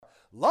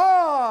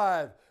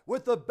live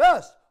with the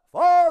best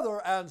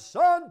father and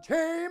son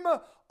team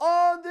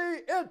on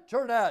the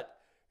internet.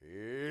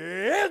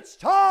 It's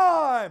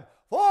time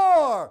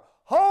for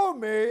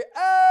Homie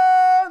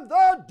and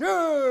the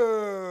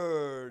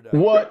Dude.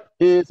 What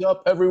is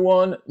up,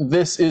 everyone?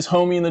 This is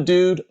Homie and the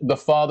Dude, the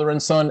father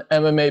and son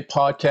MMA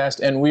podcast,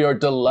 and we are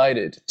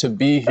delighted to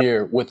be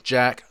here with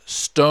Jack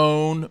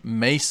Stone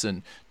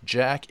Mason.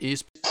 Jack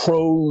is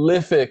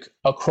prolific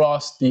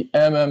across the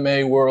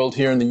MMA world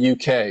here in the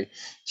UK.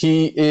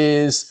 He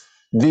is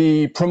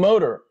the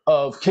promoter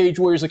of Cage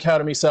Warriors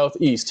Academy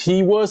Southeast.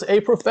 He was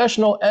a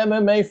professional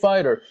MMA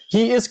fighter.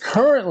 He is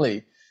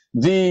currently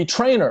the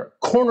trainer,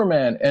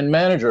 cornerman, and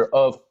manager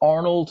of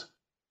Arnold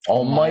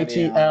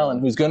Almighty Allen,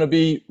 who's going to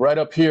be right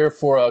up here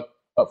for a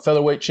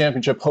featherweight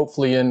championship,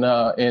 hopefully in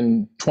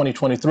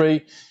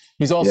 2023.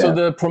 He's also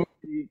the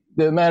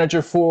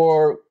manager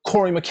for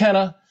Corey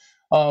McKenna.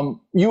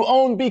 You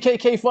own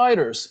BKK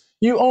Fighters.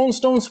 You own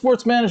Stone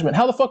Sports Management.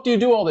 How the fuck do you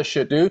do all this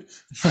shit, dude?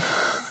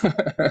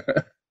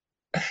 I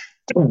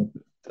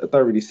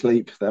don't really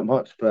sleep that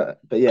much, but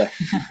yeah.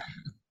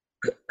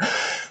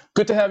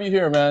 Good to have you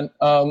here, man.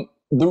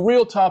 The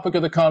real topic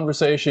of the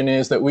conversation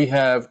is that we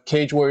have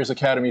Cage Warriors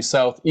Academy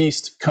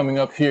Southeast coming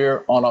up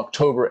here on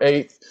October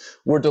 8th.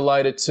 We're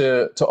delighted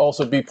to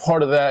also be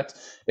part of that.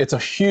 It's a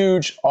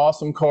huge,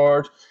 awesome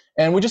card.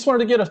 And we just wanted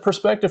to get a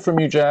perspective from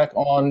you, Jack,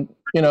 on,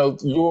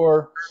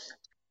 your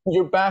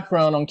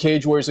background on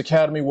Cage Warriors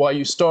Academy, why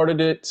you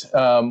started it,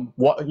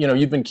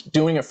 you've been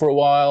doing it for a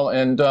while,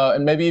 and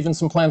maybe even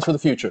some plans for the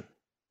future.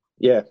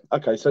 Yeah.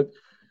 Okay. So,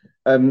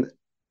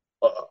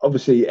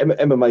 obviously,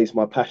 MMA is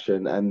my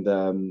passion, and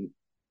the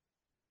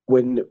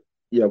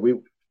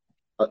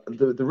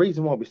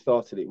reason why we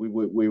started it,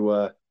 we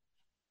were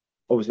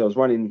obviously I was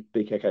running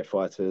BKK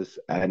Fighters,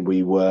 and we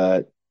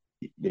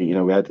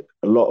had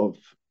a lot of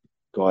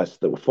guys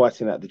that were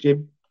fighting at the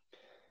gym,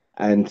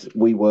 and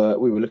we were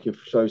looking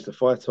for shows to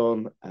fight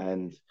on,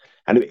 and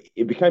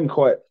it became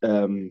quite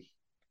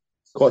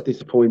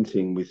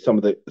disappointing with some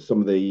of the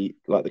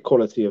like the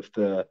quality of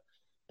the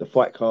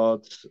fight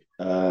cards,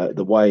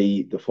 the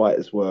way the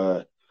fighters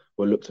were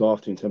looked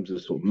after in terms of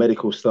sort of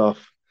medical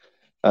stuff,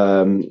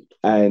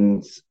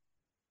 and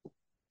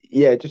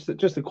yeah, just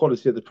the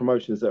quality of the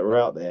promotions that are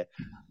out there.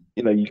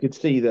 You could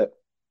see that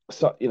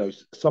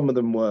some of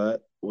them were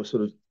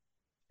sort of,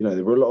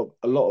 there were a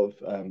lot of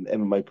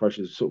MMA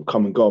promotions sort of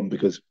come and gone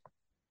because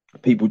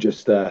people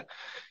just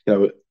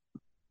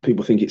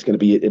people think it's going to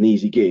be an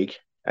easy gig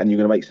and you're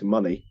going to make some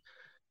money,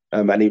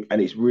 and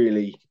it's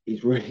really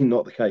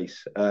not the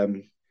case.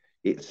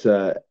 It's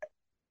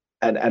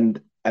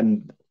and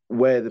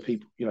where the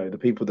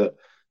people that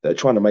are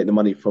trying to make the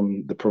money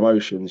from the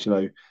promotions,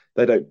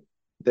 they're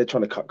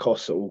trying to cut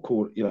costs at all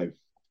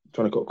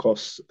trying to cut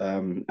costs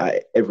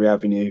at every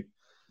avenue,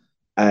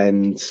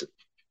 and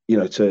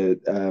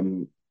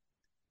to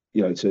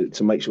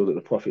make sure that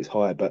the profit's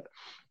high. But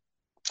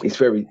it's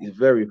very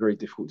very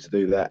difficult to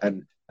do that,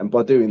 and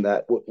by doing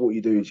that, what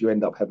you do is you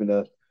end up having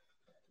a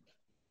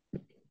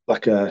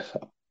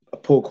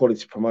poor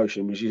quality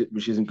promotion,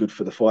 which isn't good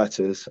for the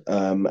fighters,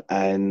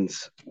 and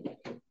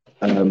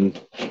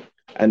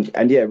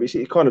yeah,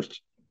 it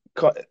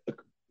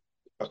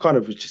I kind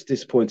of was just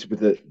disappointed with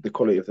the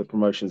quality of the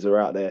promotions that are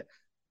out there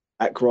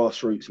at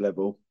grassroots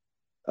level.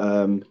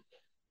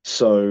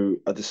 So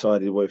I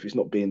decided, well, if it's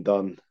not being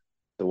done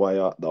the way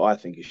that I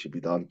think it should be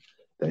done,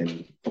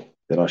 then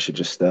I should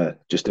just do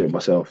it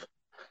myself.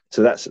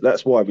 So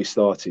that's why we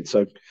started.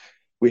 So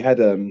we had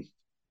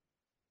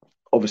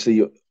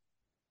obviously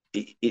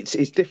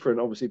it's different,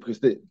 obviously, because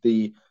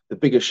the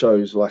bigger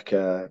shows like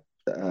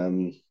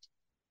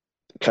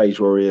Cage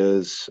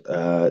Warriors,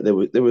 there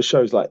were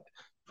shows like,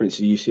 for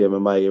instance,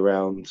 UCMMA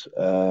around.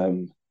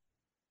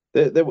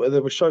 There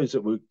were shows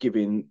that were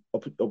giving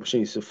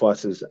opportunities to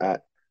fighters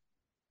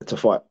to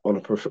fight on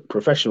a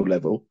professional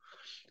level,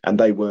 and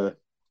they were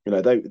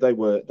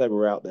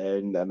out there,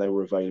 and they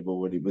were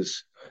available, and it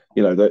was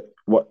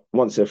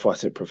once they're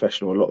fighting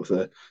professional, a lot of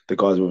the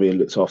guys were being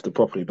looked after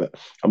properly. But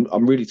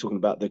I'm really talking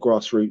about the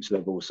grassroots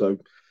level, so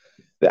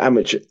the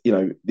amateur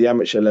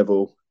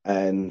level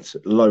and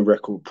low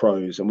record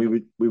pros, and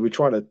we were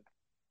trying to.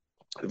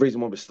 The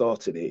reason why we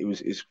started it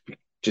is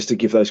just to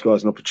give those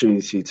guys an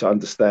opportunity to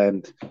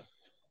understand,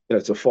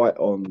 to fight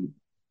on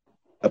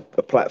a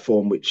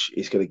platform which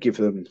is going to give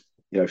them,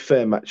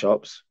 fair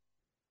matchups,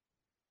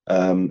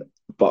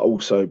 but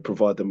also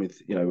provide them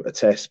with, a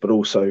test, but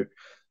also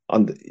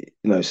so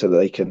that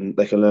they can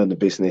learn the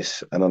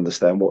business and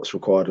understand what's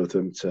required of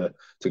them to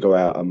go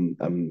out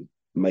and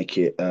make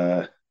it,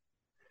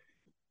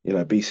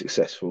 be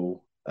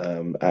successful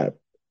at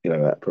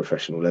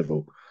professional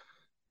level.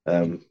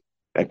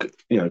 And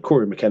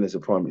Corey McKenna is a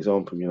prime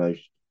example.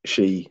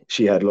 She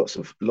had lots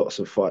of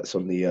fights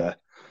on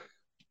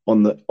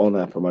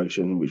our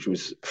promotion, which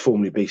was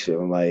formerly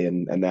BCMMA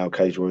and now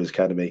Cage Warriors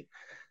Academy,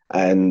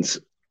 and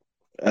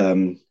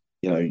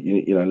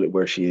look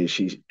where she is.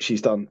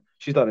 She's done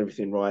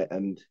everything right,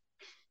 and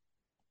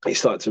it's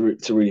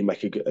started to really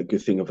make a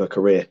good thing of her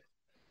career.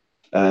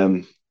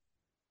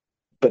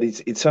 but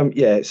it's some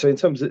yeah. So in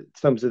terms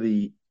of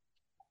the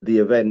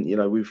event,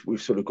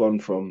 we've sort of gone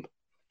from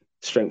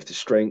strength to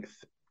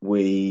strength.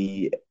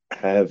 We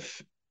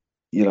have,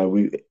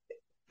 we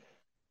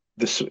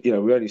this, we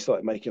only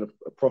started making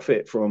a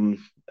profit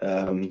from,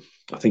 I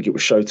think it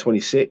was show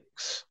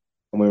 26,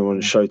 and we're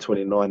on show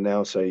 29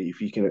 now. So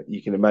if you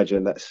can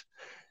imagine,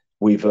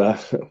 we've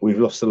we've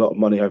lost a lot of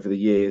money over the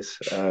years,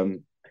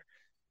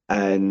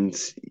 and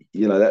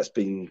that's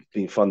been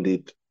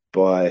funded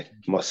by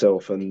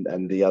myself and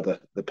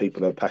the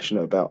people that are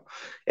passionate about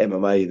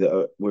MMA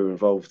that we're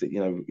involved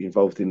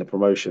in the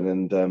promotion,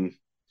 and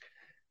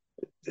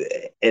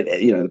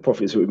the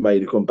profits that we've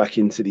made have gone back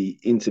into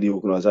the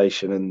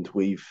organisation, and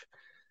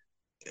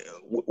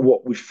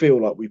what we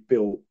feel like we've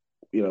built,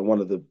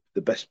 one of the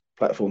best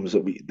platforms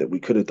that we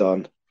could have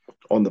done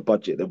on the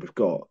budget that we've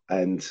got,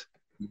 and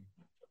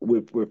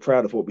we're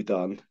proud of what we've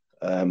done,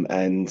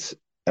 and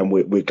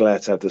we're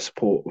glad to have the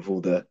support of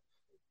all the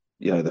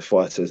the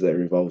fighters that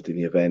are involved in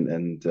the event,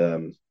 and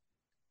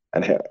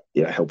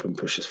helping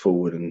push us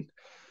forward. And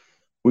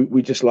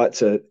we just like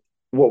to,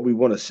 what we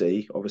want to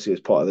see, obviously, as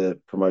part of the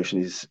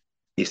promotion is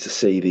to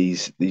see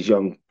these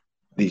young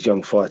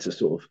fighters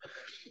sort of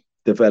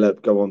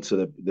develop, go on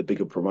to the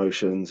bigger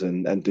promotions,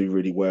 and do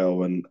really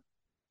well. And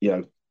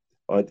a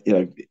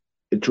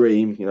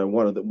dream,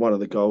 one of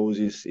the goals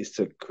is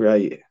to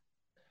create,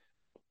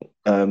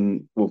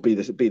 will be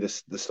the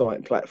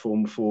starting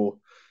platform for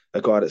a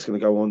guy that's going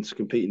to go on to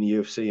compete in the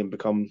UFC and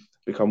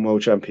become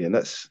world champion.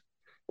 That's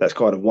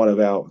kind of one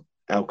of our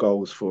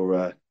goals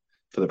for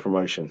the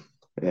promotion.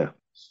 Yeah.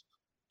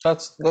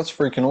 That's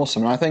freaking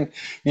awesome. And I think,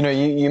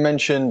 you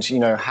mentioned,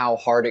 how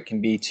hard it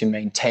can be to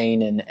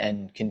maintain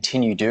and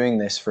continue doing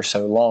this for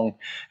so long.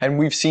 And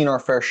we've seen our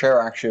fair share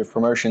actually of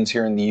promotions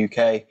here in the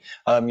UK,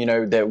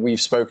 that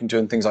we've spoken to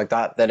and things like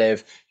that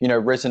have,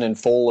 risen and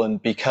fallen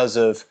because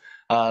of,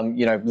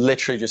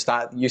 literally just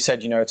that. You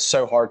said, it's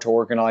so hard to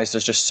organize.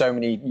 There's just so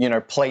many,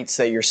 plates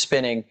that you're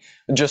spinning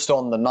just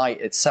on the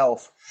night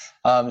itself.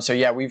 So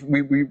yeah,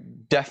 we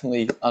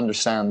definitely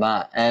understand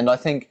that. And I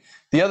think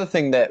the other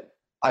thing that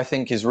I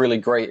think is really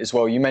great as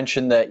well, you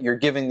mentioned that you're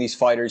giving these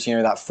fighters,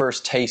 that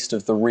first taste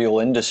of the real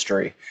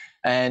industry.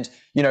 And,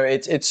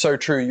 it's so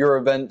true. Your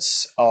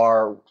events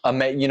are,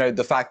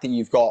 the fact that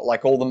you've got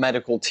like all the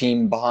medical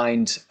team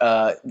behind,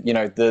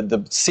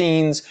 the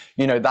scenes,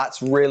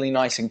 that's really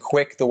nice and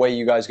quick the way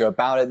you guys go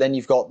about it. Then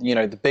you've got,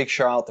 the big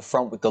show out the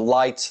front with the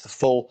lights, the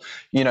full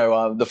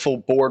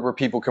board where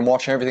people can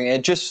watch and everything.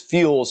 It just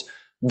feels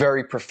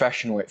very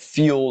professional. It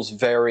feels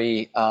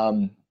very,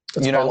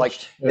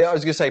 polished. I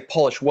was gonna say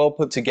polished, well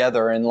put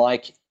together, and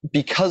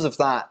because of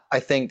that, I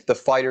think the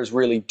fighters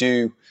really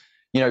do,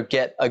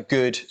 get a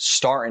good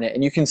start in it,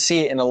 and you can see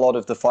it in a lot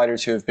of the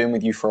fighters who have been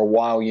with you for a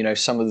while.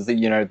 Some of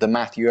the, the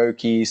Matthew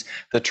Okies,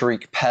 the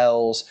Tariq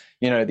Pells,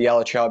 the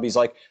El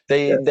Chabis,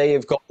 they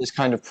have got this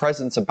kind of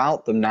presence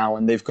about them now,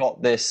 and they've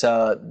got this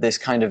this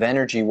kind of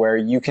energy where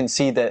you can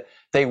see that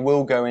they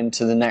will go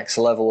into the next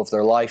level of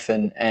their life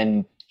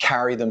and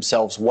carry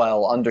themselves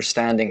well,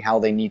 understanding how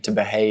they need to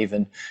behave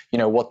and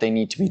what they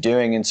need to be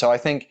doing. And so I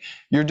think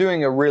you're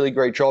doing a really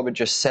great job at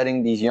just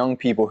setting these young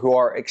people who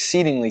are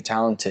exceedingly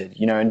talented,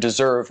 and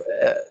deserve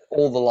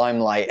all the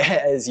limelight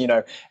as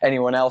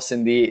anyone else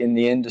in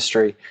the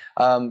industry.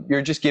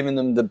 You're just giving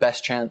them the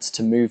best chance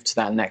to move to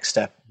that next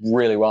step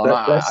really well. And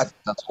I think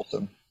that's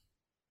awesome.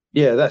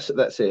 Yeah, that's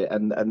it,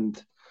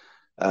 and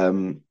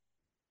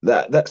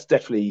that's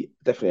definitely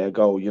a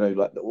goal.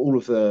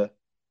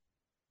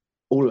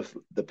 All of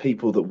the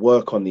people that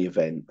work on the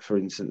event, for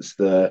instance,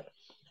 the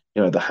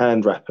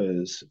hand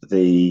wrappers,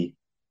 the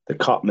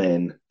cut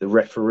men, the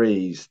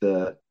referees,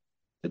 the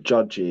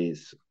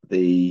judges,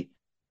 the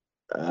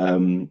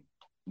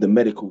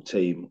medical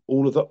team,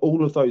 all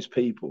of those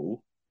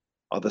people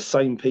are the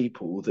same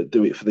people that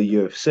do it for the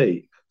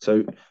UFC.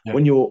 So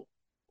when you're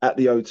at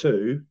the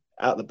O2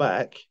 out the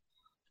back,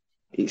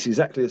 it's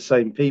exactly the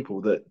same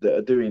people that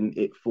are doing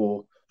it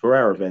for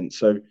our event.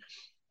 So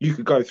you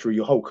could go through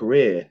your whole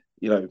career,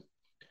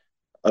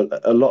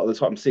 a lot of the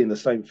time seeing the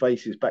same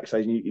faces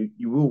backstage, and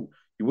you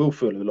will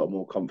feel a lot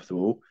more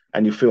comfortable,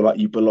 and you feel like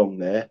you belong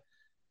there.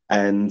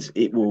 And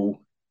it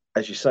will,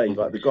 as you say,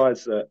 like the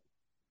guys that,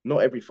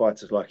 not every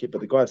fighter's like it,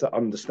 but the guys that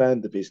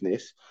understand the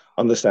business,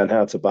 understand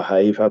how to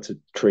behave, how to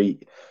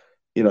treat,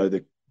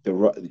 the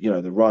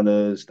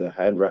runners, the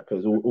hand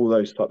wrappers, all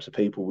those types of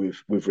people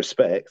with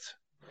respect.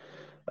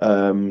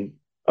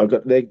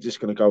 They're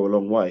just going to go a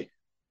long way,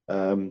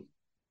 and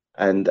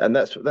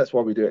that's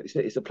why we do it.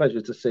 It's a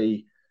pleasure to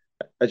see,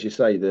 as you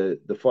say,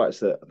 the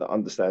fighters that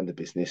understand the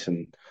business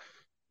and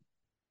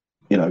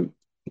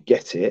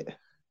get it,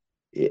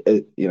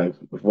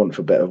 with want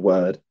for a better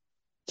word,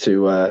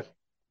 to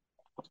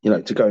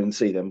go and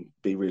see them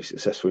be really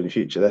successful in the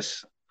future.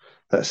 That's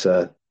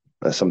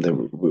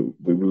something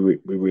we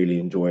really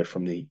enjoy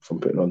from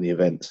putting on the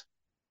events.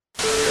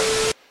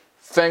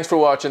 Thanks for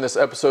watching this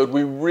episode.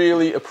 We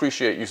really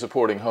appreciate you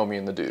supporting Homie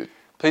and the Dude.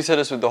 Please hit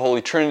us with the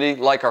Holy Trinity,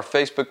 like our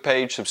Facebook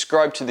page,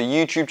 subscribe to the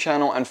YouTube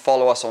channel, and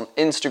follow us on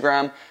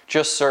Instagram.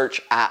 Just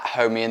search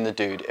 @Homie and the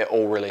Dude. It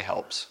all really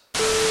helps.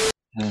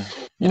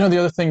 You know, the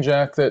other thing,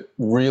 Jack, that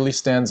really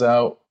stands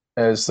out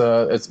as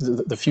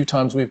the few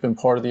times we've been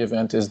part of the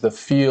event is the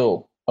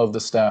feel of the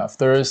staff.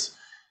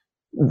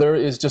 There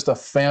is just a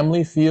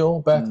family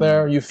feel back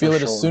there. You feel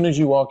it as soon as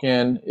you walk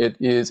in. It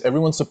is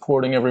everyone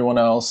supporting everyone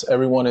else.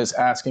 Everyone is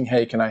asking,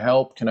 hey, can I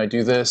help? Can I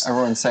do this?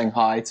 Everyone's saying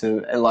hi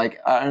to, like,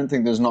 I don't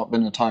think there's not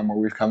been a time where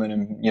we've come in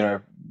and, you know,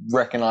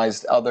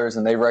 recognized others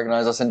and they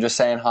recognize us and just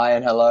saying hi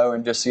and hello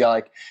and just,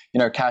 like, you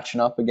know,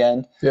 catching up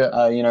again.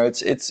 Yeah. You know,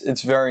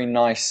 it's very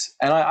nice.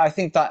 And I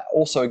think that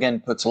also, again,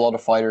 puts a lot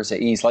of fighters at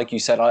ease. Like you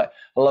said, I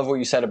love what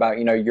you said about,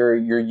 you know, you're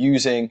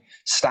using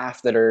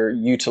staff that are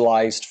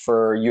utilized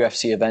for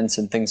UFC events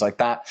and things like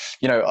that,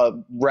 you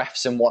know,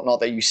 refs and whatnot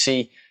that you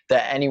see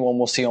that anyone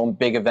will see on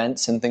big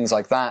events and things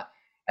like that.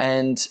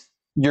 And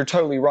you're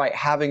totally right.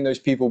 Having those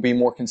people be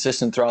more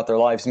consistent throughout their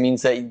lives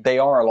means that they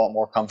are a lot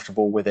more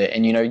comfortable with it.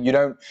 And, you know, you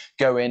don't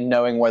go in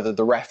knowing whether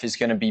the ref is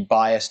going to be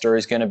biased or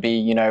is going to be,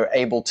 you know,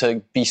 able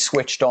to be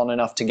switched on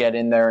enough to get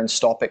in there and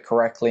stop it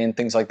correctly and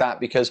things like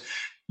that, because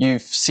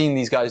you've seen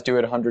these guys do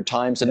it 100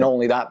 times. And not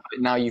only that, but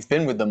now you've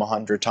been with them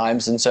 100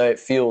 times. And so it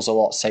feels a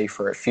lot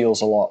safer. It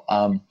feels a lot,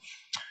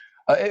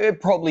 it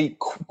probably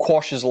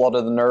quashes a lot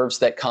of the nerves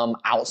that come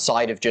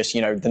outside of just,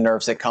 you know, the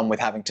nerves that come with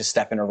having to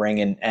step in a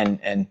ring and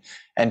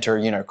enter,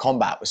 you know,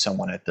 combat with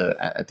someone at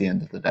the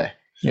end of the day.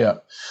 Yeah.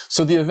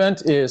 So the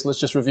event is, let's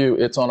just review.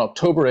 It's on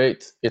October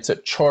 8th. It's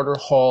at Charter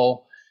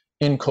Hall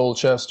in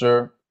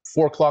Colchester.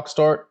 4 o'clock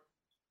start.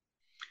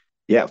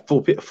 Yeah,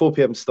 4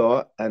 p.m.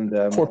 start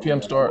and 4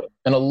 p.m. start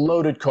and a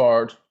loaded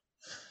card.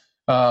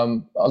 I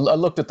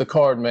looked at the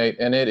card, mate,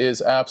 and it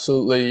is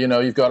absolutely, you know,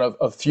 you've got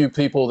a few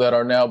people that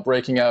are now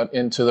breaking out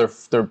into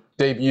their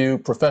debut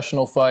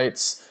professional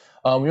fights.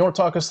 You want to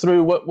talk us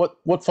through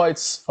what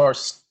fights are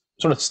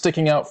sort of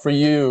sticking out for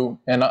you?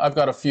 And I've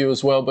got a few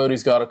as well.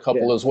 Bodie's got a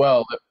couple as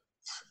well.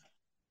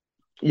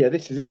 Yeah,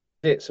 this is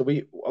it. So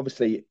we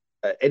obviously,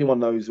 anyone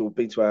knows or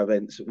been to our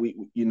events,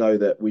 you know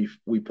that we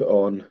put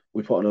on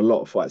a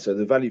lot of fights. So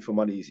the value for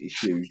money is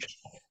huge.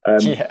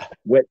 Yeah.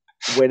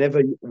 Whenever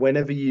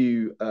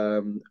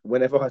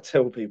I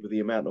tell people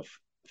the amount of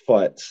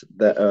fights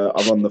that are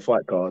on the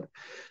fight card,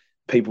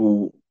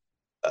 people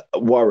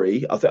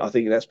worry. I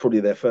think that's probably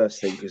their first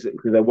thing because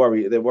they're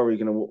worried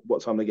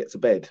what time they get to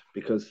bed,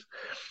 because,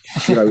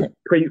 you know,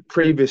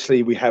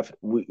 previously we have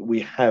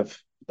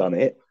done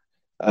it,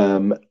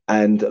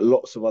 and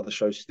lots of other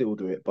shows still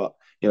do it, but,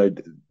 you know,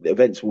 the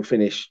events will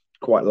finish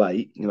quite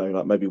late, you know,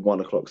 like maybe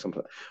 1 o'clock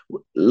something.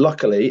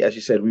 Luckily, as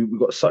you said, we've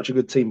got such a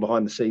good team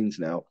behind the scenes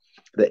now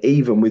that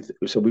even with,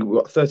 so we've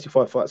got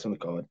 35 fights on the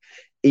card,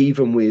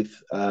 even with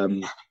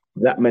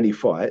that many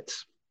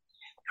fights,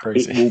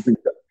 Crazy.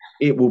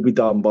 it will be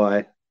done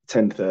by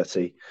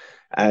 10:30,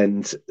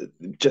 and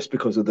just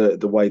because of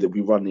the way that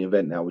we run the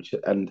event now,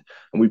 and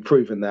we've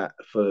proven that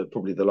for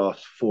probably the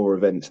last 4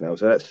 events now,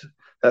 so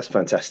that's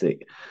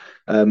fantastic.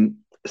 So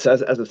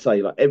as I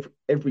say, like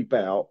every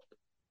bout,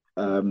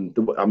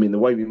 the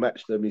way we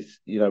match them is,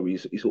 you know,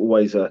 it's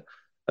always a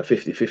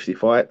 50-50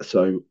 fight.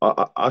 So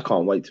I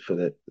can't wait for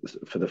the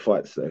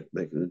fights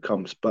that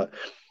comes. But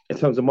in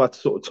terms of my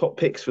sort of top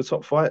picks for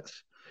top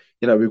fights,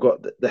 you know, we've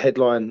got the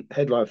headline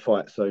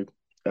fight. So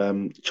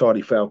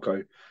Charlie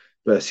Falco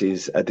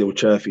versus Adil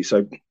Churfi.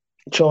 So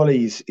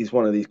Charlie is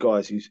one of these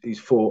guys who's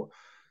fought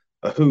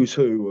a who's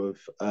who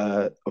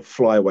of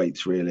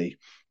flyweights, really.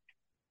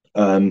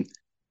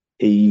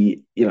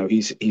 He's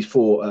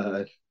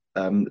fought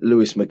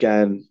Lewis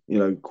McGann, you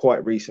know,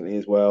 quite recently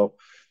as well.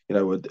 You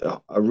know,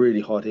 a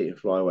really hard hitting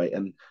flyweight,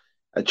 and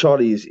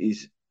Charlie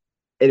is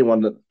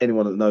anyone that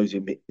knows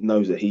him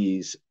knows that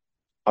he's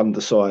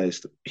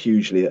undersized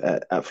hugely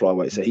at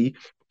flyweight. So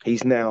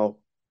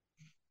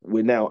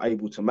we're now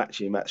able to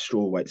match him at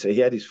strawweight. So he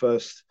had his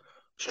first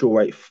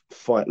strawweight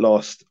fight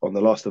on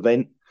the last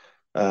event.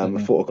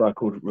 Fought a guy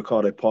called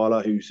Ricardo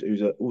Parla, who's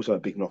also a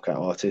big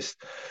knockout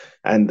artist,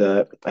 and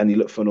he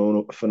looked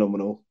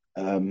phenomenal.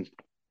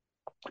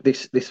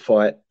 This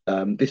fight,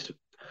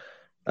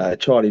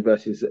 Charlie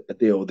versus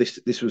Adil.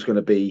 This was going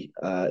to be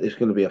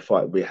a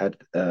fight we had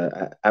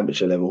at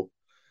amateur level.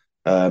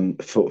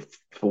 For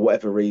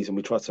whatever reason,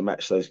 we tried to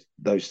match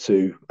those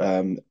two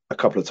a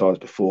couple of times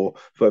before.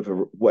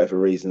 For whatever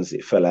reasons,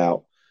 it fell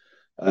out.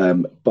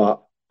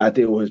 But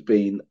Adil has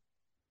been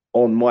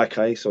on my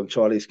case, on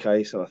Charlie's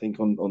case, and I think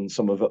on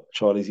some of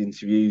Charlie's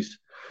interviews,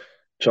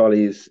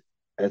 Charlie has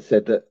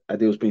said that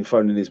Adil's been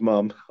phoning his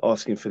mum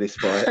asking for this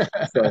fight.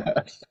 So,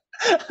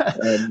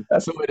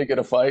 that's a way to get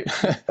a fight.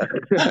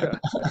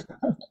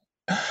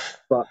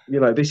 But, you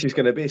know, this is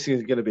going to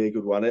be a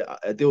good one.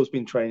 Adil's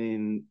been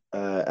training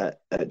at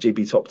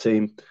GB Top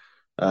Team.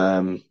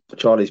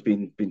 Charlie's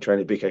been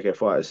training Big KK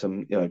Fighters.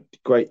 Some, you know,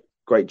 great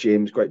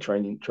gyms, great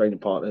training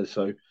partners.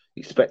 So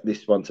expect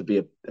this one to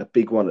be a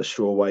big one at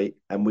strawweight,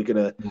 and we're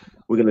gonna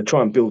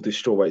try and build this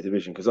strawweight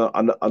division, because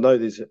I know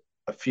there's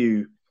a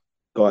few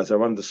guys that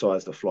are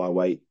undersized at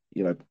flyweight.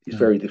 You know, it's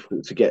very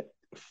difficult to get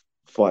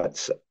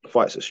fights at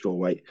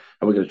strawweight,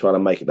 and we're going to try to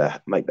make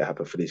that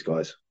happen for these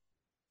guys.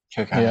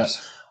 Yeah,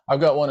 I've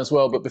got one as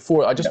well. But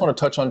before, I just want to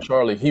touch on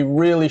Charlie. He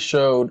really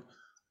showed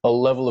a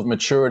level of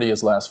maturity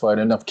his last fight,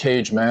 enough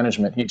cage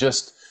management.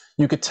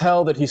 You could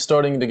tell that he's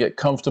starting to get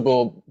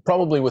comfortable,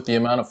 probably with the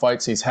amount of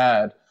fights he's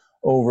had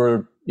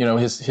over,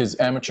 his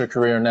amateur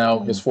career now,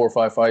 his 4 or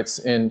 5 fights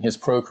in his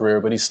pro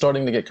career. But he's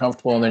starting to get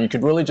comfortable, and then you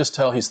could really just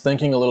tell he's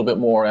thinking a little bit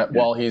more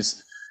while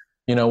he's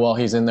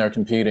in there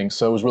competing.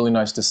 So it was really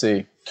nice to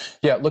see.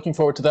 Yeah, looking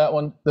forward to that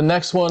one. The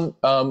next one,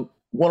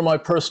 one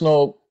of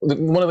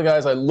the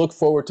guys I look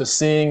forward to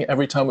seeing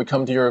every time we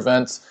come to your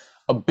events,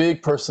 a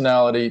big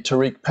personality,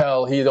 Tariq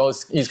Pell.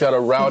 He's got a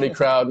rowdy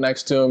crowd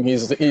next to him.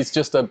 He's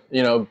just a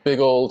big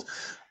old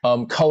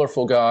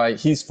colorful guy.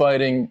 He's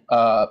fighting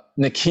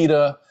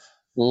Nikita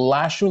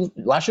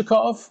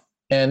Lashikov,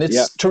 and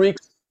it's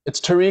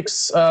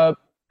Tariq's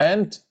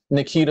and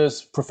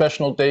Nikita's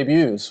professional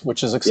debuts,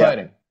 which is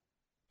exciting.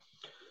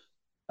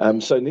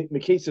 So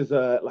Nikita's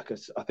I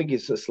think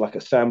it's just like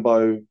a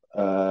Sambo,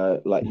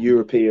 like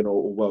European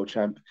or world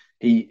champ.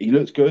 He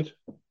looks good.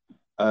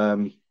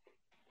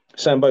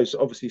 Sambo's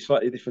obviously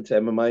slightly different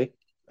to MMA.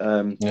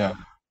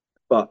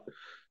 But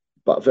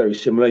very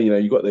similar.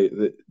 You got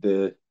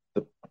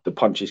the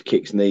punches,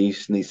 kicks,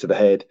 knees to the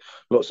head,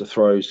 lots of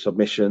throws,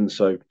 submissions.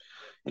 So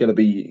gonna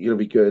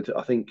be good.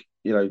 I think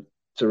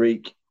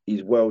Tariq,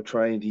 he's well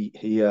trained.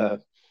 He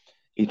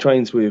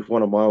trains with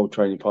one of my old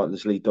training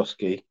partners, Lee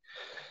Dosky.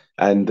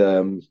 And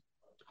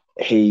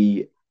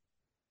Lee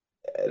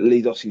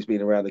Dossey's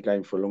been around the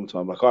game for a long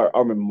time. Like I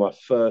remember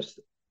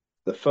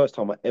the first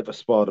time I ever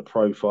sparred a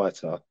pro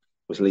fighter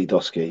was Lee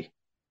Dosky,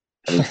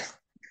 and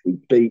he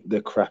beat the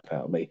crap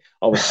out of me.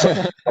 I was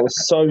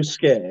so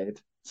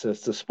scared to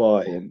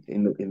spar him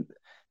and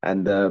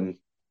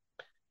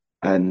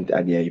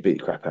yeah, he beat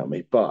the crap out of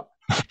me. But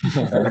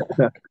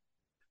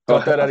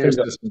got that out of your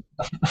system.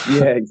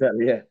 Yeah,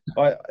 exactly. Yeah,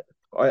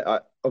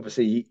 I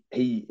obviously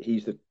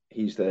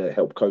he's the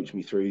help coach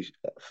me through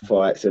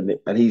fights, and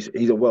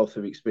he's a wealth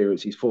of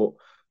experience. He's fought.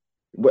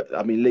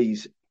 I mean,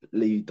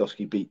 Lee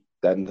Dosky beat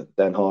Dan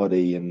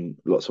Hardy and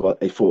lots of.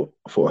 He fought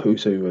a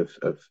who's who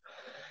of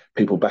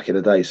people back in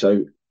the day.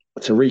 So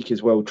Tariq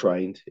is well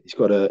trained. He's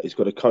got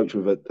a coach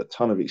with a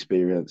ton of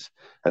experience,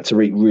 and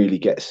Tariq really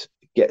gets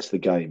the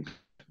game.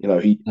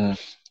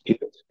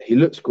 He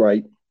looks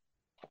great.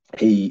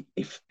 He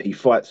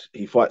fights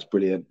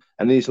brilliant,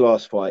 and in his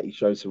last fight he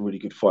showed some really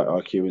good fight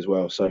IQ as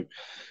well. So.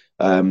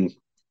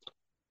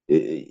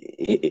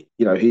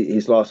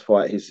 His last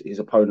fight, his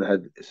opponent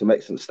had some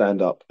excellent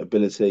stand-up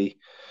ability.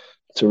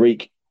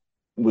 Tariq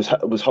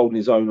was holding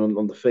his own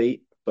on the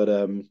feet, but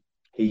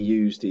he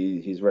used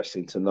his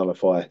wrestling to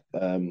nullify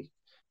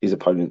his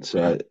opponent's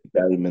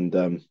game,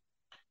 and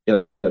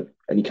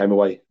he came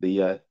away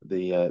the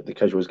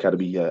Casuals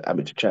Academy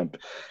amateur champ.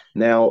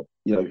 Now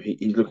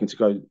he's looking to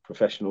go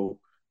professional.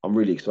 I'm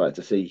really excited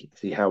to see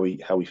how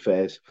he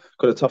fares.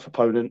 Got a tough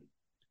opponent,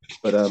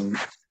 but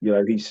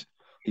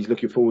he's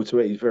looking forward to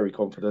it. He's very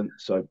confident,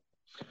 so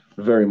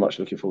very much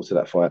looking forward to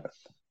that fight.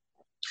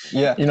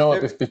 Yeah,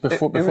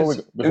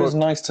 it was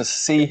nice to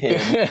see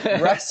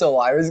him wrestle.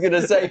 I was going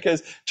to say,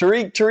 because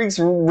Tariq's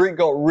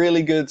got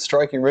really good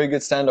striking, really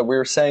good stand up. We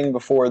were saying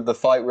before the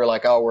fight, we were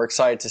like, oh, we're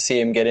excited to see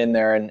him get in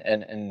there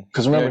and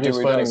because remember he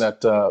was fighting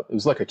that it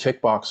was like a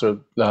kickboxer.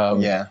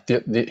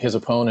 His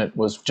opponent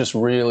was just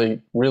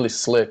really really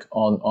slick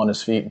on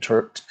his feet.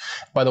 And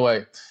by the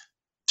way,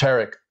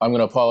 Tariq, I'm going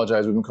to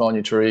apologize. We've been calling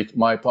you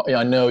Tariq.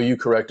 I know you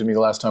corrected me the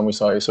last time we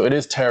saw you, so it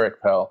is Tariq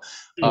Pell.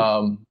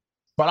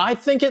 But I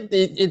think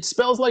it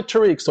spells like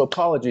Tariq, so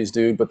apologies,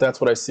 dude. But that's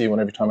what I see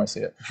every time I see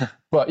it.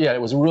 But yeah, it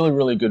was a really,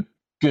 really good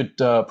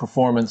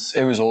performance.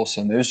 It was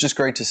awesome. It was just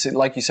great to see,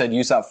 like you said,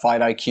 use that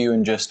fight IQ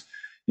and just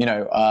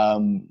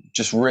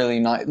really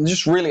nice,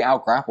 just really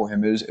out grapple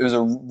him. It was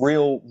a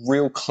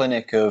real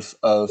clinic of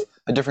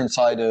a different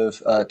side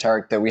of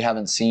Tariq that we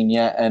haven't seen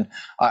yet, and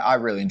I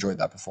really enjoyed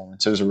that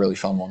performance. It was a really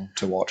fun one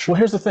to watch. Well,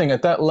 here's the thing: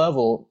 at that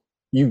level,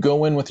 you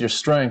go in with your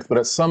strength, but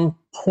at some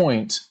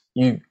point,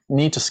 you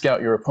need to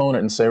scout your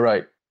opponent and say,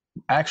 right,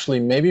 actually,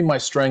 maybe my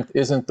strength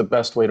isn't the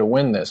best way to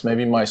win this.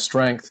 Maybe my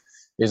strength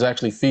is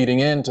actually feeding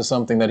into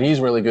something that he's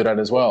really good at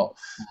as well.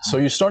 So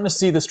you're starting to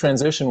see this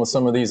transition with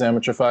some of these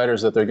amateur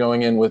fighters, that they're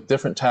going in with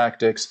different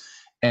tactics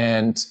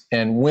and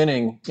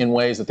winning in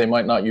ways that they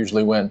might not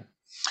usually win.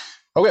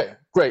 Okay,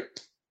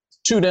 great.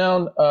 2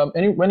 down.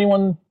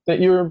 Anyone that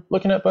you're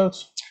looking at,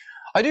 Boats?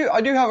 I do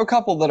have a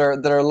couple that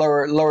are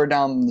lower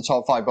down than the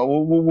top 5, but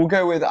we'll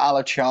go with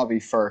Ala Chavi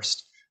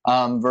first.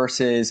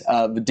 Versus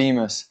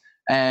Vademus,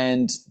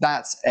 and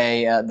that's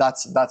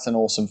an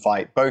awesome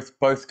fight. Both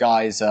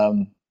guys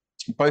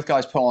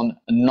put on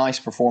nice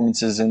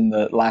performances in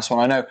the last one.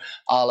 I know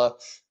Ala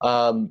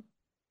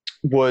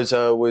was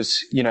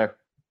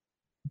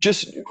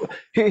just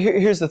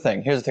here's the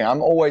thing.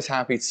 I'm always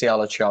happy to see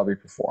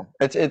Alachiabi perform.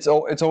 It's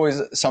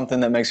always something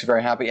that makes me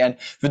very happy. And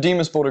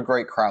Vadim brought a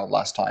great crowd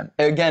last time.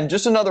 Again,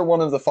 just another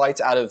one of the fights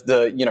out of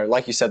the,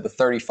 like you said, the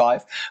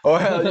 35, or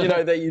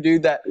that you do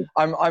that.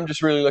 I'm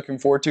just really looking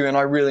forward to, and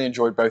I really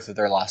enjoyed both of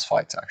their last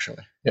fights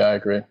actually. Yeah, I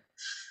agree.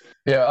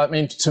 Yeah, I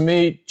mean, to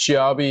me,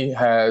 Chiabi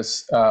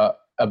has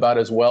about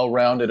as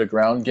well-rounded a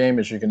ground game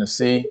as you're going to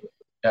see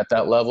at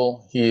that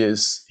level.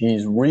 He's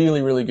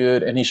really, really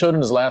good. And he showed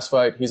in his last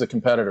fight, he's a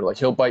competitor. Like,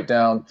 he'll bite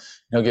down,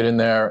 he'll get in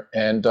there.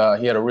 And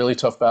he had a really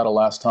tough battle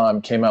last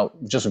time, came out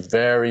just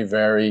very,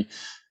 very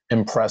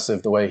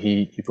impressive the way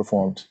he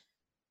performed.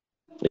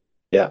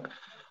 Yeah,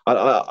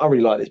 I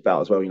really like this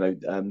bout as well.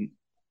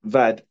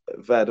 Vad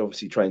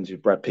obviously trains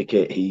with Brad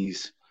Pickett.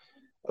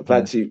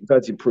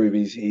 Vad's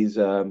improved.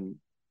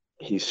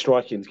 His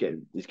striking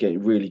is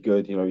getting really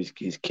good.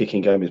 His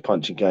kicking game, his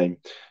punching game,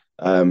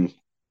 and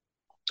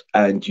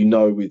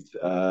with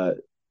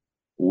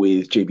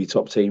GB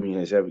Top Team,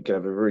 he's going to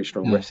have a very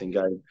strong wrestling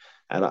game,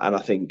 and I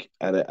think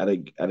and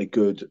a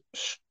good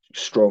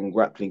strong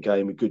grappling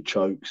game with good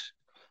chokes,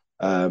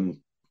 and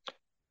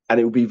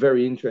it will be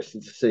very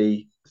interesting to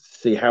see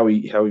how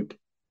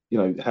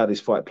this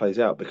fight plays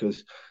out,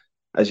 because,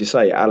 as you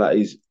say, Ala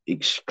is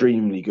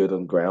extremely good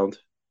on ground.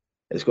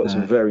 It's got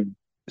some very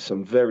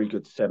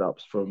good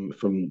setups from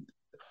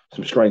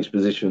some strange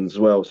positions as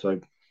well. So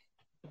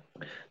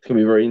it's going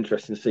to be very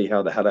interesting to see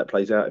how that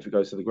plays out if it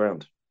goes to the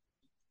ground.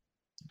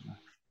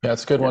 Yeah,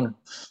 it's a good one.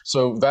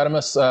 So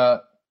Vadimus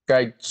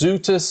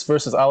Gaizoutis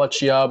versus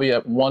Alachiabi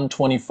at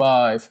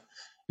 125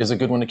 is a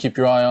good one to keep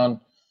your eye on.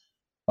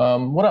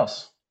 What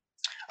else?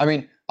 I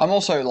mean, I'm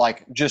also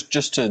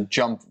just to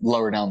jump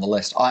lower down the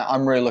list.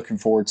 I'm really looking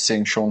forward to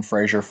seeing Sean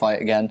Frazier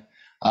fight again.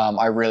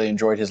 I really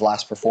enjoyed his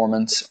last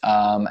performance,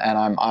 and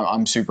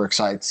I'm super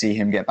excited to see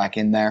him get back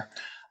in there.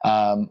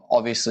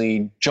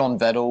 Obviously, John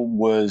Vettel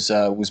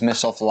was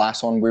missed off the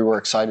last one. We were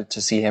excited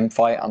to see him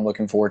fight. I'm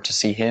looking forward to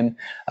see him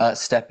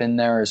step in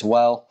there as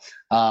well.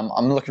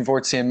 I'm looking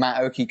forward to seeing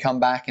Matt Oki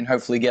come back and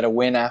hopefully get a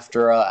win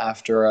after a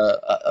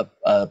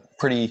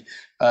pretty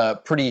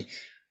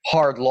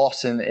hard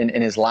loss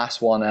in his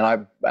last one,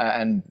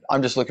 and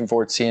I'm just looking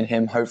forward to seeing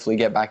him hopefully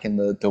get back in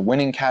the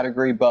winning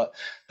category. But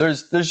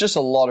there's just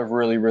a lot of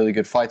really, really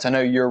good fights. I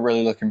know you're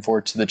really looking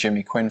forward to the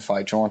Jimmy Quinn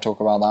fight. Do you want to talk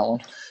about that one?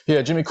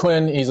 Yeah, Jimmy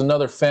Quinn, he's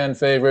another fan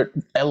favorite.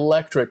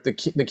 Electric. The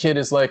kid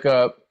is like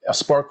a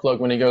spark plug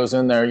when he goes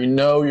in there.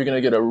 You're going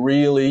to get a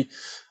really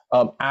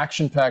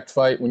action-packed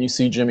fight when you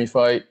see Jimmy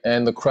fight,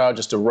 and the crowd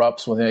just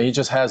erupts with him. He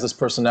just has this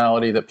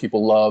personality that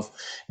people love,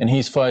 and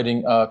he's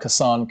fighting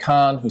Kassan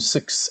Khan, who's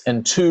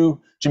 6-2.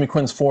 Jimmy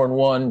Quinn's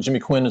 4-1. Jimmy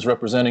Quinn is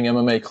representing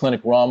MMA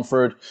Clinic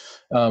Romford.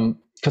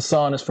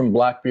 Kassan is from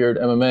Blackbeard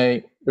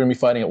MMA. They're going to be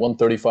fighting at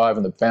 135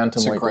 in the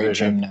bantamweight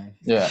division. Name.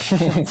 Yeah,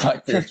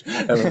 Blackbeard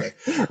MMA.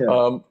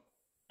 Yeah.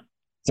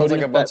 Sounds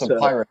like a bunch of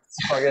pirates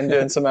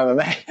doing some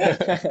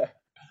MMA.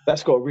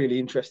 That's got a really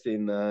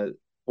interesting.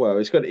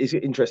 It's an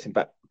interesting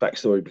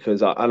backstory,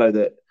 because I know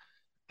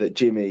that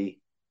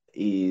Jimmy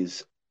he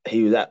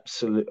was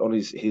absolute on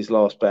his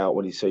last bout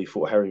when he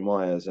fought Harry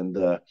Myers, and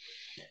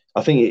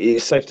I think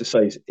it's safe to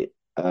say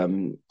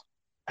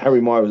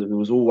Harry Myers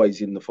was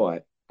always in the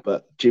fight,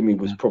 but Jimmy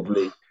was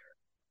probably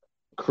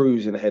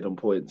cruising ahead on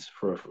points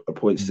for a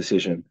points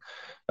decision.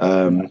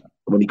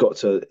 When he got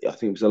to, I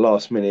think it was the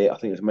last minute, I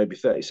think it was maybe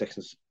 30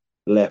 seconds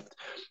left,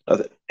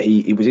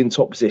 he was in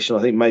top position.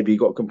 I think maybe he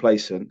got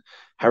complacent.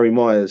 Harry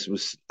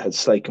Myers had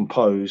stayed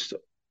composed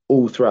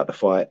all throughout the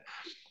fight,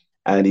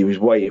 and he was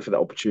waiting for that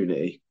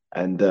opportunity.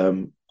 And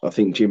I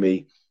think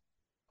Jimmy,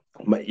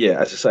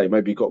 as I say,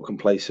 maybe he got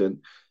complacent,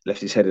 left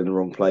his head in the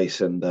wrong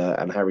place, and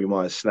Harry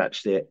Myers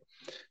snatched it,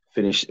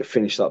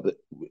 finished up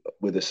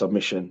with a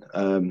submission.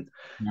 And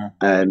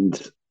I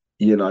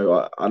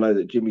know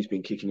that Jimmy's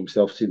been kicking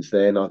himself since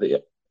then. I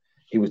think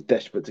he was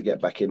desperate to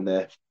get back in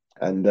there,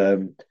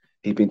 and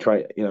he's been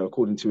trained.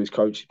 According to his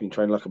coach, he's been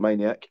trained like a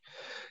maniac,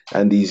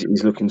 and he's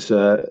looking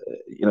to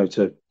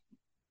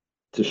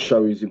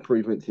show his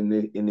improvement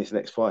in this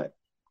next fight.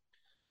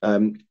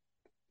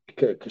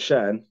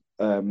 Kashan,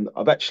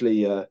 I've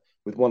actually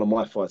with one of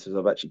my fighters,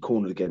 I've actually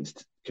cornered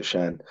against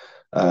Kashan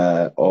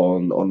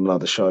on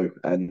another show,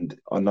 and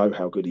I know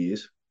how good he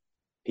is.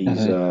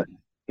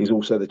 He's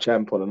also the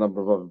champ on a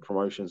number of other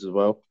promotions as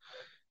well.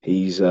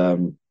 He's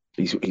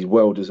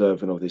well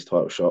deserving of this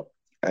title shot,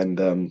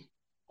 and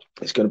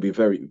it's going to be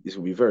very,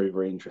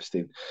 very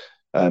interesting.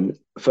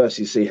 First,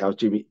 you see how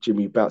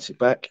Jimmy bounces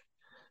back,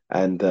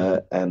 and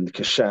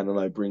Kashan, I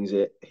know, brings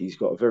it. He's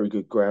got a very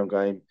good ground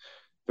game,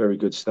 very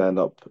good stand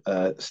up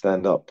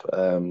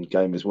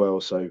game as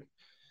well. So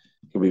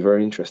it'll be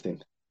very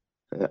interesting.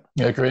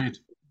 Yeah, agreed.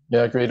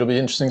 It'll be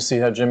interesting to see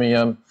how Jimmy.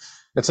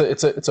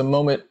 It's a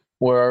moment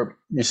where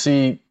you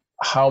see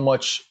how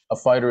much a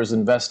fighter is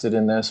invested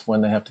in this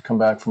when they have to come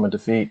back from a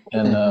defeat,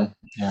 and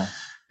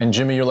and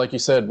Jimmy, like you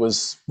said,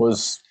 was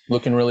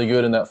looking really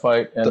good in that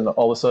fight, and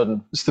all of a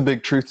sudden, it's the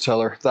big truth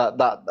teller.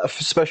 That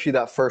especially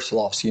that first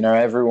loss.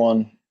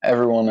 Everyone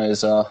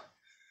is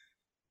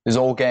is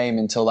all game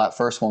until that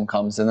first one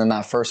comes, and then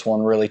that first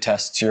one really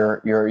tests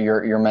your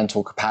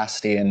mental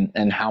capacity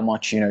and how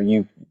much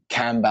you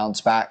can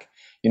bounce back.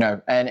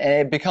 And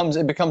it becomes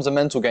a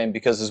mental game,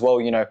 because as well,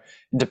 it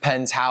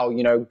depends how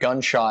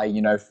gun shy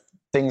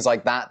things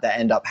like that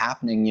end up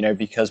happening,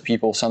 because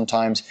people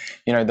sometimes,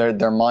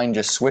 their mind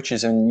just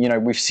switches.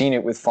 And, we've seen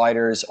it with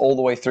fighters all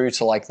the way through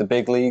to like the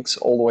big leagues,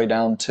 all the way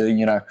down to,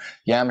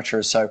 the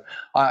amateurs. So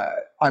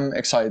I'm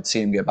excited to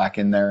see him get back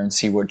in there and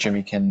see what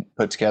Jimmy can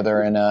put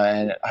together.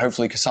 And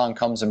hopefully Kassan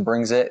comes and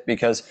brings it,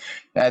 because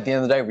at the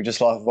end of the day, we just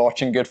love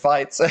watching good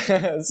fights.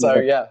 So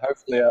yeah,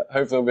 hopefully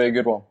it'll be a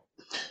good one.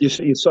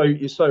 You're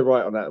so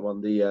right on that one.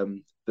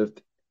 The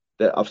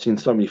I've seen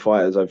so many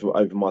fighters over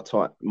my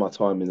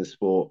time in the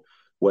sport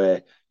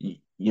where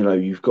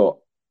you've got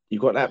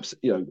a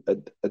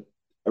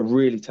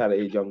really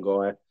talented young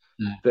guy,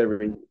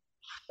 very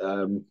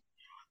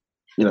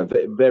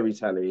very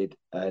talented,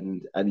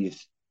 and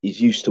he's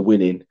used to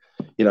winning,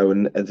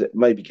 and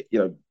maybe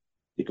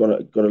he's got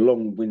a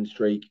long win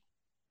streak.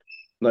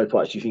 No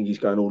fights. You think he's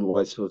going all the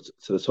way to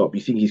the top.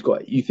 You think he's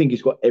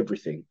got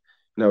everything.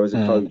 As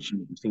a coach,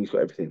 you think he's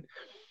got everything.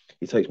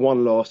 He takes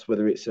one loss,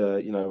 whether it's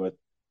a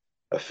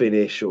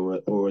finish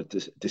or a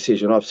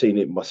decision. I've seen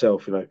it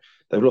myself.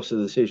 They've lost a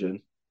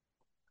decision.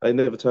 They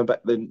never turn back.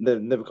 They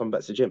never come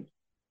back to the gym.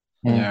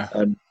 Yeah.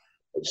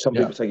 Some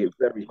people take it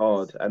very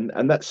hard,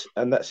 and that's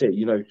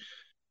it.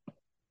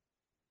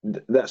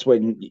 That's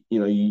when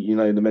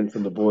the men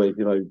from the boys.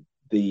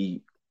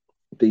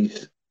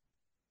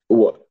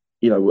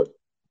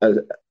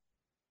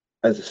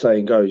 As the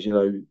saying goes,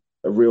 a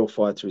real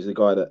fighter is the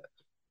guy that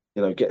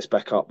gets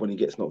back up when he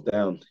gets knocked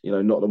down.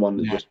 Not the one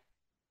that just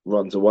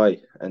runs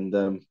away.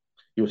 And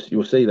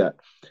you'll see that.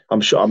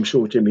 I'm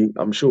sure Jimmy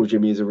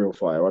is a real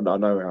fighter. I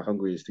know how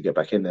hungry he is to get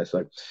back in there.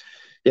 So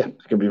yeah,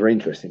 it's gonna be very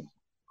interesting.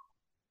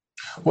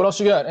 What else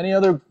you got? Any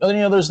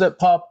others that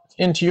pop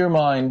into your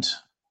mind?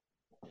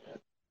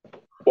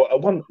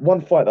 Well,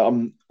 one fight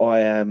that I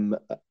am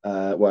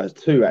well,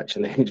 two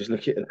actually. Just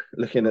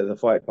looking at the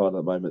fight card at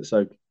the moment.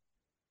 So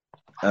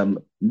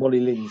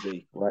Molly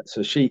Lindsay, right?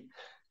 So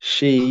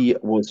she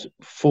was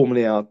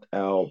formerly our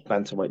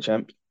bantamweight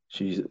champ.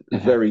 She's a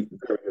very,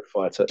 very good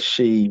fighter.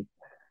 She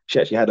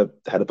actually had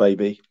a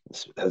baby,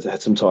 has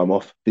had some time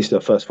off. This is her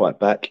first fight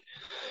back.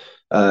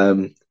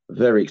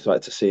 Very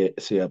excited to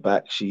see her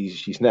back.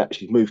 She's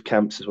moved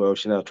camps as well.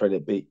 She's now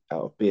training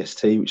out of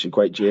BST, which is a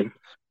great gym.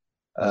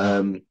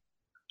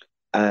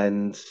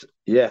 And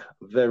yeah,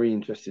 very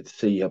interested to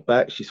see her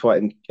back. She's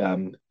fighting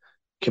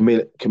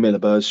Camilla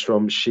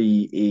Bergstrom.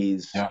 She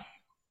is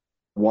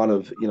one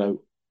of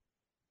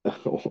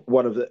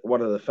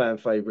the fan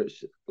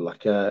favorites,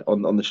 like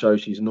on the show.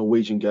 She's a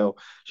Norwegian girl.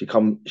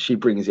 She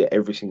brings it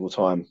every single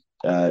time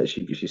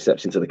she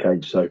steps into the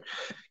cage. So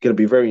going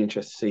to be very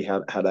interested to see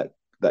how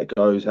that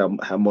goes,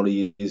 how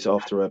Molly is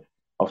after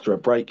a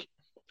break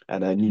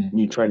and a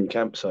new training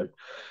camp. So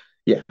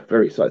yeah,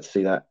 very excited to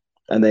see that.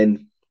 And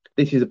then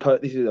this is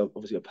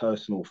obviously a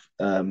personal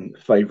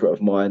favorite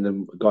of mine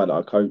and a guy that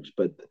I coach,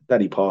 but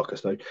Danny Parker.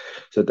 So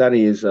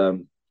Danny is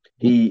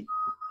he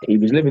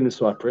was living in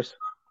Cyprus.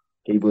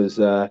 He was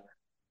training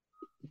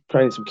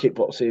some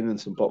kickboxing and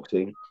some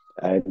boxing,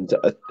 and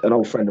an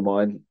old friend of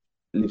mine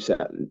lives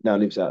out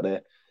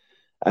there.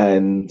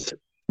 And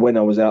when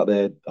I was out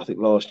there, I think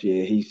last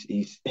year,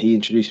 he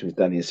introduced me to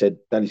Danny and said,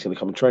 "Danny's going to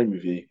come and train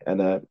with you."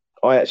 And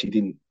I actually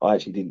didn't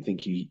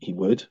think he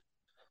would.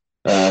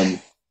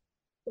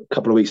 A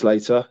couple of weeks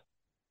later,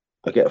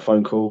 I get a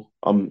phone call.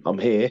 I'm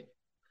here.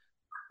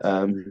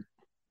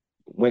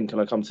 When can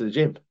I come to the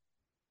gym?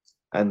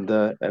 And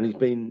he's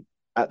been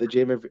at the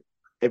gym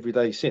every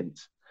day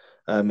since.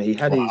 He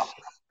had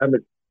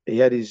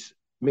his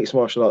mixed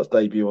martial arts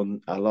debut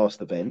on our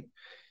last event.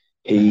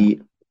 He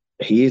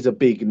is a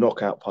big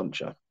knockout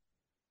puncher,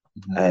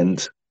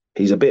 and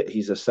he's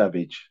a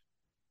savage,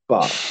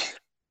 but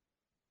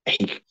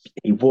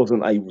he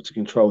wasn't able to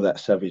control that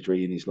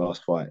savagery in his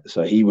last fight.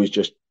 So he was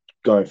just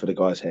going for the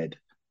guy's head,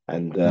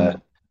 and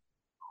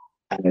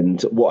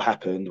what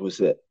happened was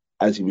that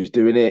as he was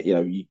doing it,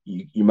 you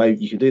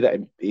can do that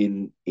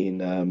in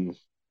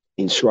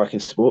striking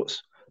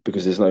sports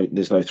because there's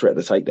no threat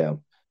of the takedown,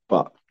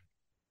 but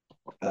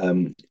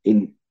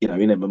in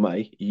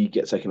MMA you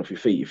get taken off your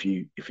feet if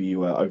you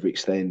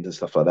overextend and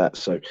stuff like that.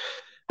 So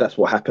that's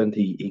what happened.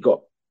 He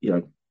got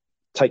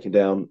taken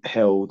down,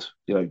 held.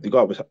 The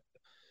guy was,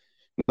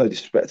 no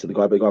disrespect to the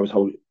guy, but the guy was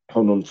holding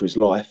on for his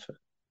life,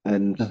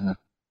 and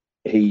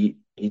he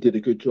did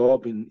a good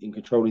job in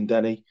controlling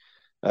Danny,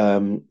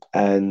 and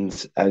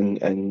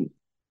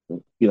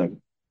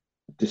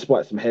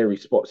despite some hairy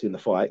spots in the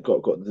fight,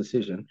 got the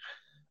decision.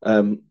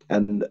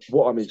 And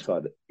what I'm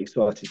excited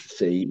to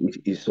see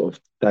is sort of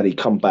Danny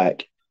come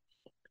back,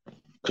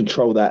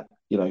 control that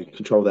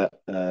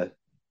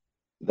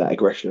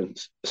aggression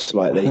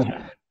slightly,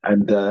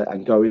 and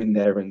go in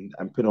there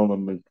and put on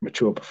a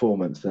mature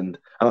performance. And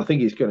I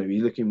think he's going to be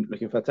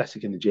looking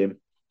fantastic in the gym.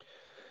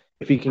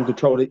 If he can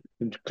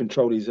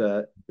control his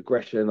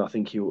aggression, I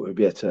think he'll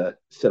be able to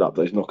set up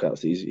those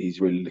knockouts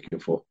he's really looking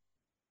for.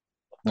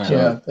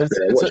 Yeah,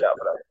 watch out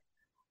for that.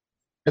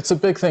 It's a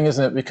big thing,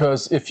 isn't it?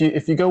 Because if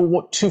you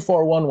go too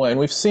far one way, and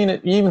we've seen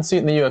it, you even see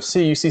it in the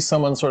UFC, you see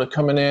someone sort of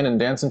coming in and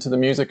dancing to the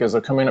music as they're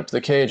coming up to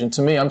the cage, and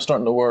to me, I'm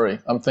starting to worry.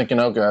 I'm thinking,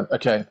 oh God,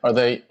 okay,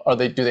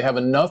 do they have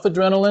enough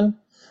adrenaline?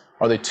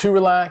 Are they too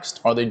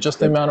relaxed? Are they just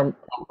the amount of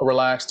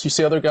relaxed? You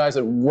see other guys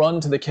that run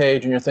to the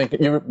cage, and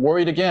you're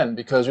worried again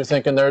because you're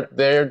thinking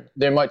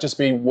they might just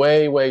be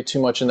way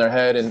too much in their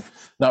head and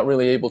not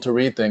really able to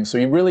read things. So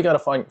you really got to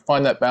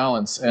find that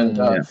balance, and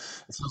it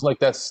sounds like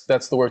that's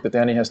the work that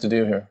Danny has to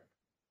do here.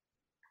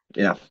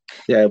 Yeah,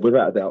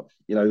 without a doubt.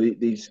 You know,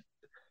 these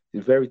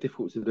are very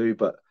difficult to do,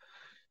 but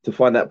to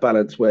find that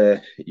balance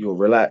where you're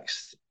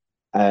relaxed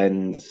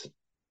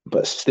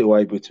but still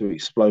able to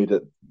explode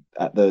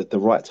at the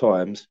right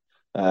times.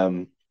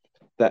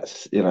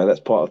 That's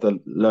part of the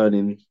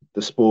learning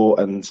the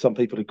sport, and some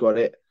people have got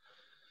it.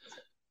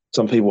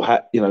 Some people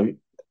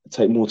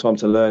take more time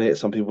to learn it.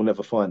 Some people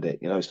never find it.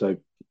 So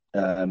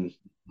we're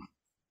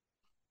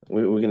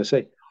going to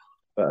see.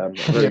 But I'm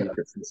very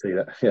interested to see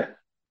that. Yeah.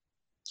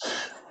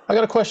 I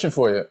got a question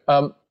for you.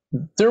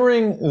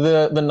 During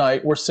the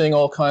night, we're seeing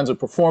all kinds of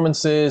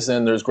performances,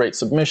 and there's great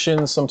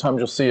submissions. Sometimes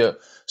you'll see a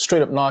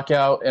straight up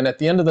knockout, and at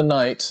the end of the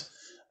night,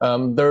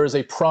 there is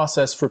a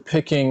process for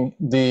picking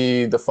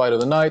the fight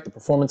of the night, the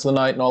performance of the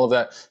night, and all of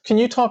that. Can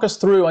you talk us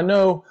through? I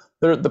know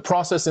the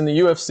process in the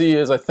UFC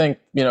is, I think,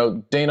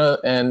 Dana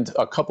and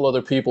a couple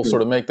other people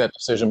sort of make that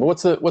decision. But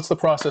what's the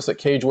process at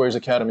Cage Warriors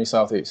Academy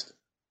Southeast?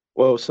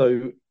 Well,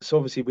 so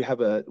obviously we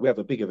have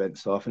a big event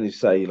staff, and you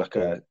say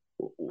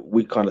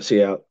we kind of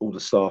see out all the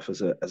staff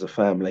as a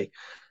family,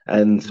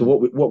 and so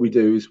what we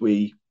do is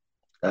we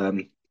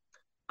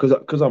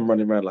because I'm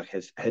running around like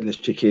headless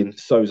chicken,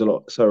 so are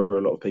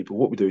a lot of people.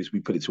 What we do is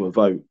we put it to a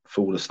vote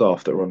for all the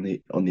staff that are on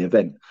the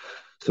event.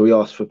 So we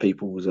ask for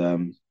people's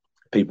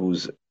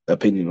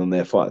opinion on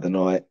their fight of the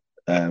night,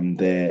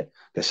 their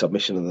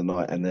submission of the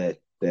night, and their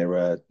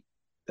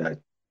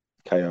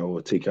KO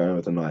or TKO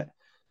of the night,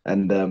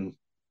 and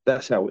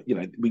that's how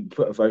we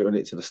put a vote on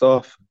it to the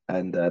staff,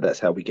 and that's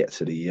how we get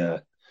to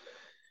the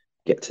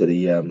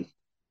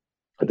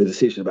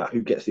decision about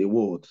who gets the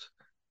awards.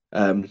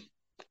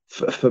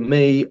 For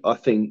me, I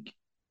think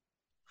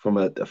from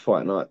a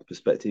fight night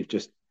perspective,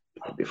 just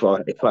if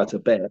I had to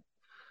bet,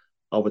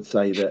 I would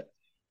say that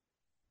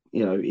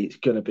it's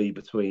going to be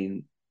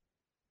between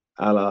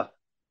Ala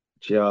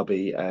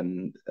Chiabi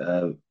and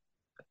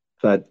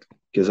Vad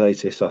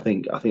Gazetis. I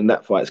think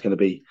that fight is going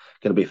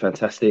to be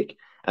fantastic.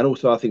 And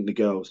also, I think the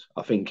girls.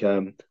 I think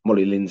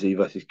Molly Lindsay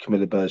versus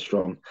Camilla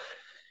Bergstrom.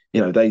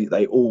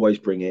 They always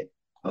bring it.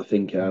 I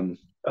think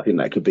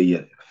that could be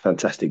a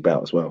fantastic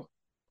bout as well.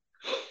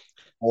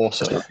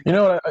 Awesome.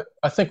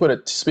 I think what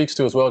it speaks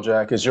to as well,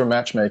 Jack, is your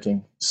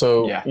matchmaking.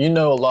 So a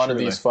lot of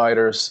these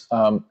fighters,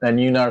 and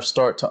you now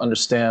start to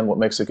understand what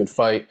makes a good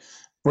fight,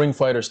 bring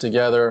fighters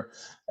together.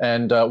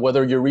 And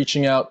whether you're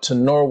reaching out to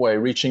Norway,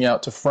 reaching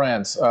out to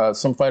France,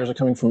 some fighters are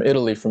coming from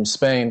Italy, from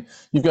Spain.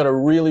 You've got a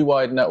really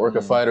wide network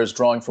of fighters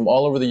drawing from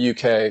all over the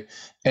UK.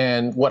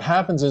 And what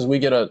happens is we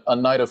get a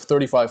night of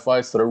 35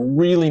 fights that are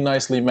really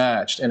nicely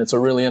matched. And it's a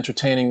really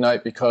entertaining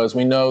night because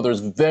we know there's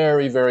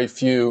very, very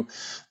few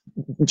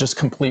just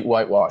complete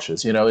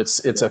whitewashes.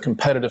 It's a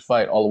competitive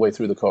fight all the way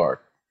through the card.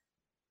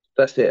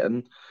 That's it.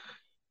 And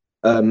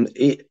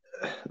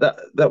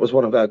that was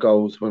one of our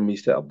goals when we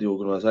set up the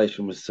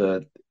organisation, was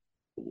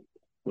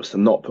to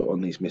not put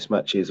on these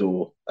mismatches,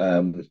 or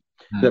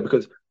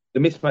because the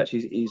mismatch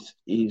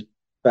is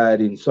bad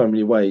in so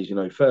many ways.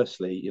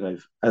 Firstly,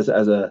 as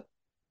a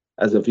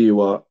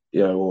viewer,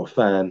 or a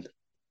fan,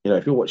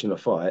 if you're watching a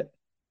fight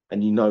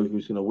and you know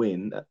who's going to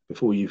win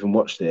before you even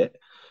watched it,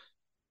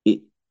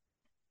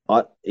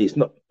 it's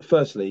not.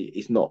 Firstly,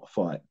 it's not a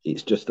fight.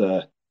 It's just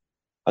I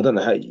don't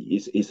know how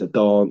it's a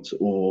dance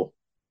or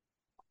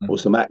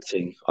some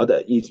acting.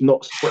 It's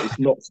not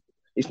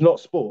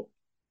sport.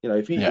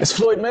 It's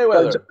Floyd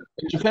Mayweather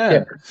in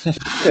Japan.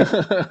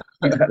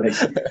 Exactly.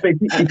 But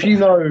if you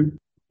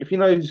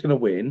know who's going to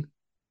win,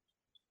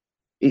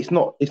 it's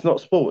not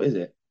sport, is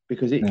it?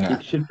 Because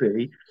it should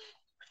be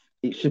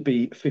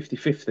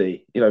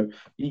 50-50.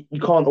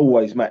 You can't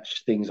always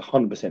match things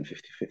 100%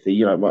 50-50.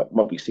 It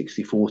might be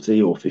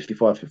 60-40 or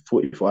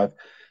 55-45,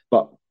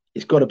 but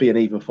it's got to be an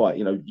even fight.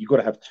 You've got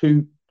to have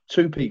two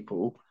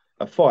people.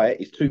 A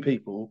fight is two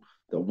people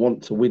that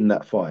want to win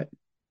that fight.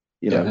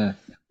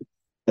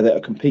 And that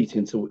are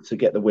competing to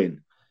get the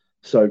win.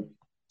 So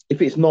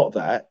if it's not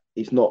that,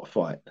 it's not a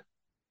fight.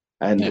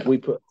 And we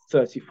put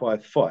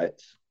 35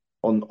 fights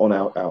on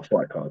our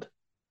fight card.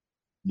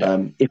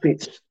 I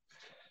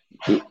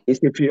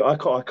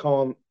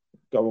can't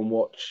go and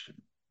watch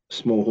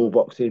small hall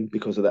boxing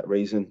because of that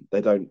reason. They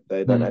don't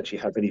actually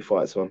have any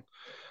fights on.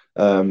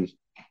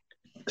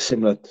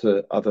 Similar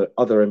to other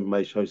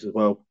MMA shows as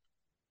well.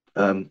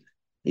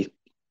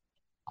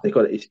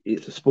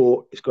 It's a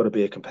sport. It's got to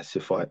be a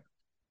competitive fight.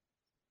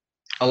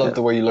 I love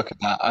the way you look at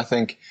that. I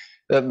think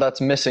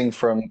that's missing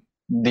from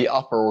the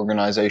upper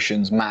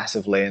organizations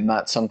massively, and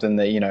that's something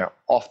that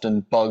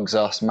often bugs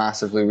us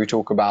massively. We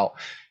talk about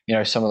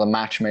some of the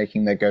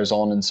matchmaking that goes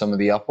on in some of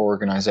the upper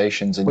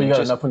organizations. And well, you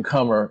got an up and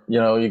comer,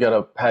 you got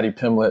a Paddy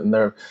Pimblett, and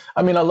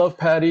I love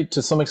Paddy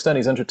to some extent.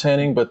 He's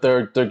entertaining, but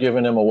they're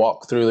giving him a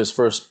walk through this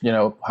first,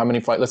 how many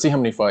fights? Let's see how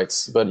many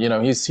fights. But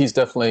he's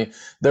definitely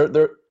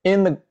they're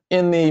in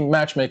the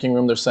matchmaking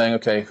room. They're saying,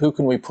 okay, who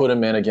can we put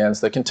him in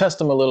against? They can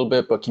test him a little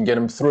bit, but can get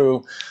him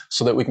through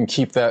so that we can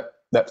keep that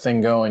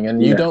thing going.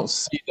 And you don't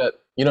see that.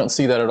 You don't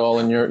see that at all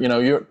in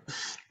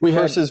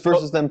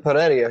versus then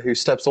Pereira, who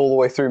steps all the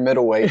way through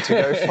middleweight to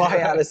go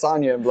fight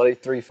Adesanya in bloody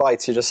 3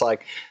 fights. You're just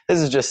like,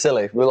 this is just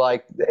silly. We're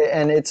like,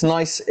 and it's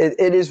nice. It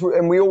is,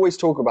 and we always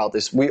talk about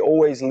this. We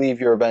always leave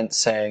your event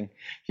saying,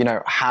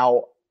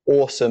 how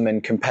awesome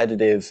and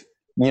competitive.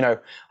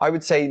 I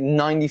would say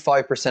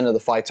 95% of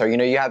the fights are.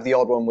 You have the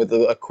odd one with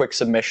a quick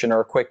submission or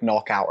a quick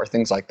knockout or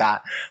things like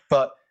that,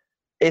 but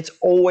it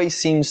always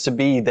seems to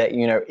be that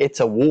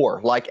it's a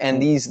war.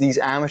 And these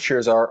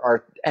amateurs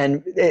are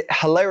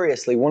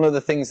hilariously, one of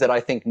the things that I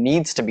think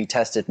needs to be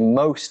tested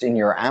most in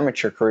your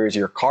amateur career is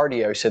your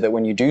cardio, so that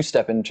when you do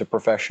step into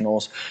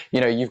professionals,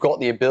 you've got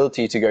the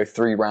ability to go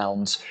 3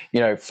 rounds,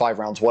 5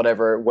 rounds,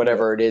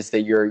 whatever it is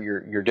that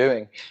you're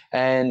doing.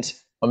 And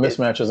a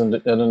mismatch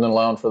isn't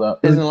allowing for that.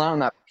 Isn't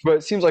allowing that. But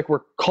it seems like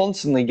we're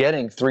constantly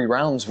getting 3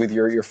 rounds with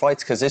your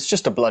fights because it's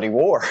just a bloody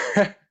war.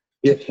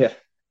 Yeah.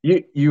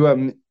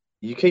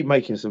 You keep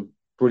making some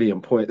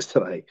brilliant points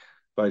today,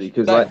 Bodie,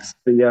 because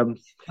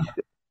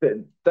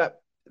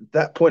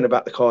that point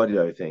about the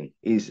cardio thing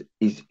is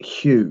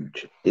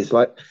huge. It's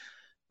like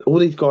all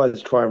these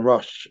guys try and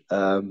rush.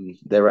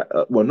 They're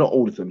not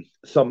all of them.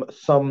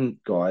 Some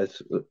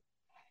guys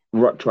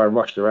try and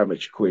rush their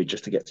amateur career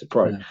just to get to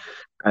pro,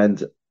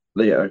 and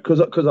because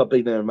I've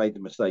been there and made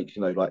the mistakes.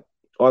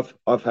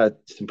 I've had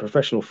some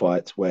professional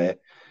fights where,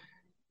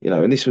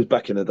 and this was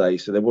back in the day,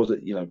 so there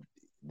wasn't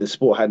the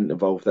sport hadn't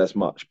evolved as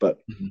much, but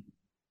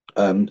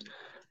I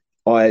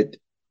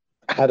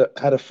had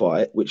a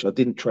fight which I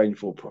didn't train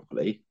for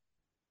properly,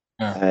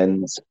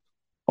 and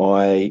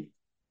I,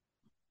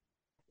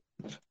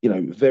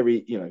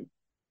 very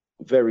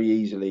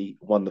easily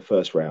won the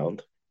first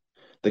round.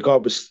 The guy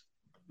was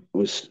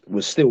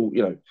still,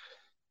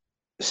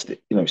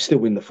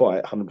 still in the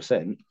fight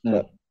 100%,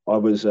 but I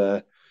was,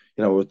 I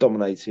was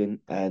dominating,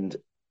 and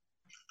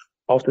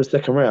after the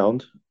second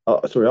round.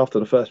 After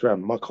the first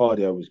round, my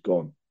cardio was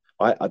gone.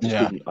 I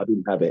just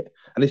didn't have it.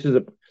 And this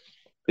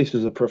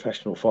was a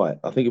professional fight.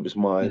 I think it was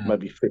my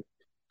maybe fifth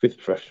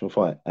professional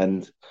fight,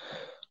 and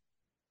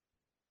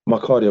my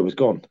cardio was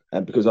gone.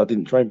 And because I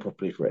didn't train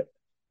properly for it,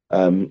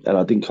 and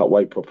I didn't cut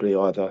weight properly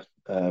either.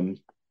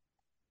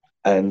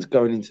 And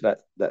going into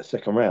that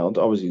second round,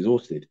 I was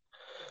exhausted.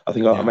 I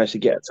think I managed to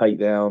get a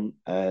takedown,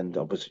 and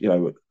I was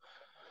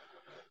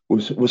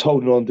was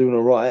holding on, doing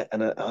all right,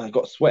 and I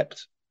got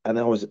swept. And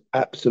I was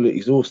absolutely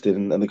exhausted,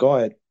 and the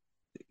guy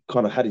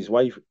kind of had his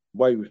way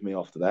with me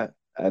after that.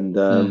 And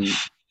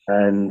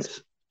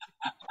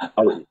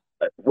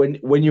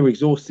when you're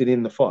exhausted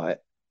in the fight,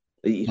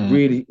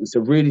 it's a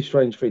really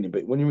strange feeling.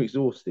 But when you're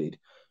exhausted,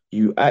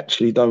 you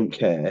actually don't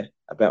care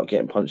about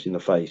getting punched in the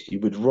face. You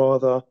would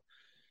rather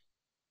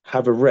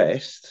have a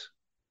rest,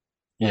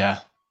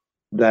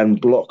 than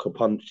block a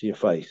punch to your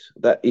face.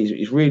 That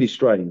is really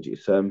strange.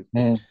 It's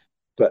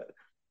but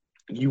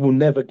you will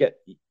never get.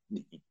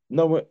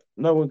 No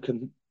one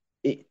can.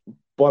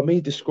 By me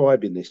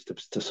describing this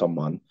to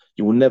someone,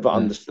 you will never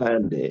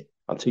understand it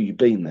until you've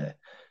been there,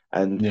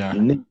 and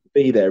you need to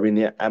be there in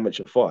the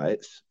amateur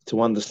fights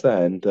to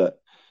understand that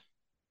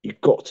you've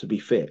got to be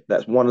fit.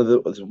 That's one of the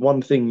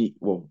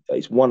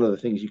it's one of the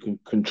things you can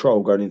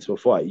control going into a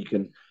fight. You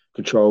can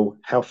control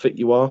how fit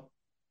you are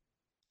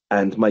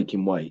and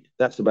making weight.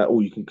 That's about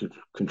all you can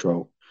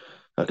control.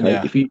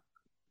 Okay, if you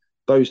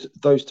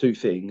those 2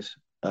 things.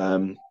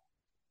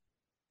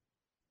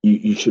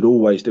 You should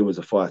always do as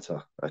a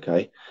fighter,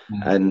 okay?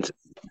 And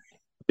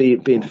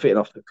being fit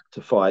enough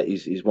to fight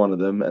is one of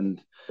them.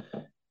 And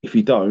if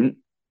you don't,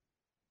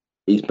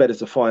 it's better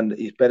to find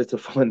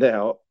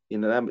out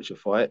in an amateur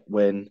fight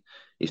when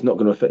it's not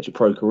going to affect your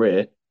pro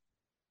career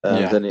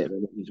than it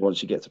is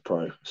once you get to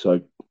pro. So,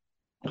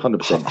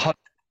 100%.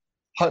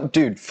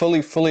 Dude,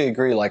 fully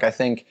agree. I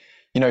think.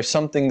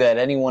 Something that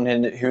anyone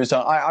who's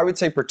done, I would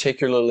say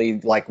particularly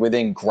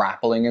within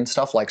grappling and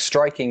stuff,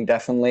 striking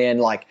definitely,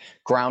 and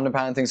ground and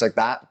pound and things like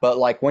that. But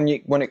when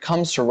it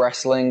comes to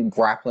wrestling,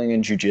 grappling,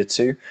 and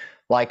jiu-jitsu,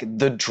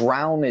 the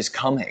drown is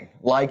coming.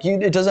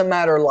 It doesn't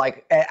matter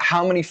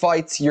how many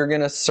fights you're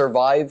gonna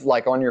survive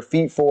on your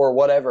feet for or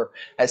whatever.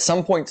 At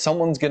some point,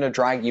 someone's gonna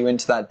drag you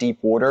into that deep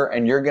water,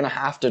 and you're gonna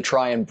have to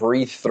try and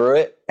breathe through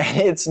it. And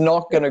it's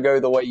not gonna go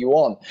the way you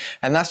want.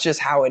 And that's just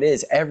how it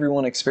is.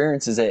 Everyone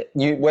experiences it.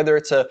 Whether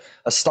it's a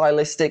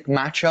stylistic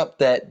matchup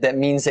that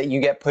means that you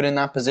get put in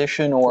that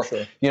position, or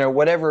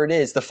whatever it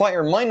is, the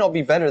fighter might not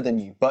be better than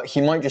you, but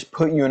he might just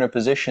put you in a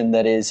position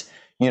that is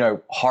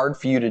hard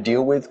for you to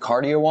deal with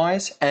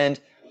cardio-wise. And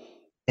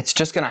it's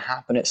just going to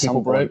happen at People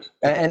some point.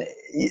 And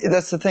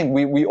that's the thing.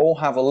 We all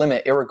have a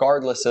limit,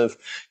 regardless of,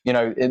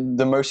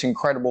 the most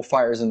incredible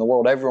fighters in the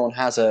world. Everyone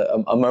has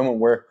a moment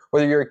where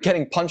whether you're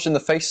getting punched in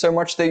the face so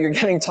much that you're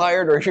getting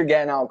tired or you're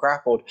getting out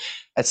grappled,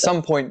 at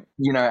some point,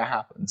 it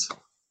happens.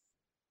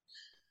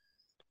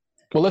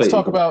 Well, let's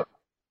talk about,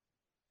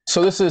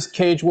 so this is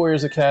Cage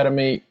Warriors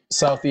Academy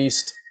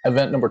Southeast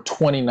event number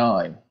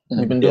 29.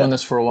 We've been doing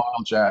this for a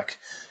while, Jack.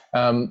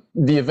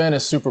 The event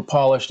is super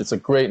polished. It's a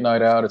great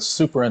night out. It's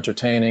super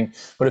entertaining.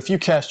 But if you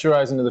cast your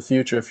eyes into the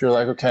future, if you're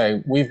like,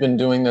 okay, we've been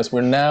doing this,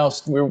 we're now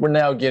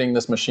getting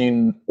this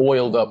machine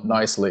oiled up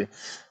nicely.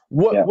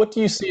 What do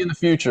you see in the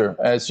future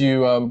as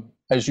you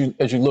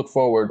look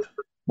forward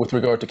with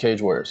regard to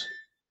Cage Warriors?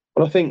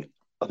 Well, I think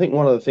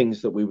one of the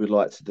things that we would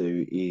like to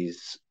do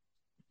is,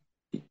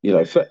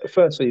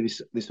 firstly,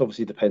 this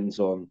obviously depends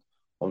on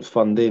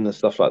funding and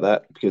stuff like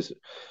that, because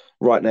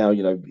right now,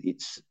 we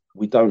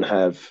don't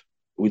have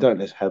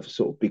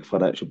sort of big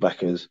financial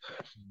backers.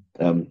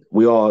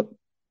 We are,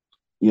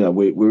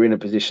 we're in a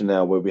position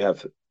now where we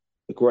have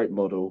a great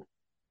model.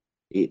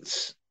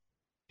 It's,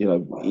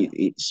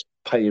 it's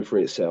paying for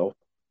itself.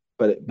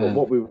 But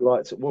what we would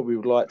like to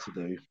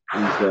do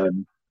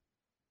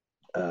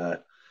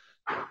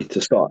is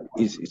to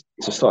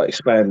start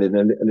expanding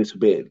a little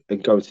bit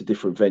and go to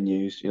different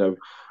venues.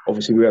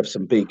 Obviously we have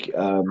some big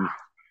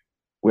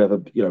we have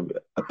a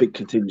big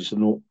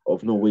contingent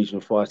of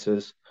Norwegian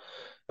fighters.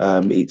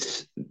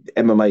 It's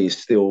MMA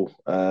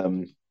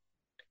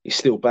is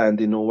still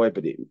banned in Norway,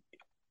 but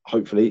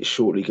hopefully it's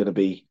shortly going to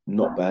be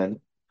not banned.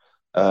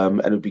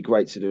 And it would be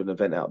great to do an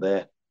event out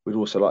there. We'd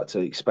also like to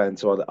expand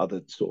to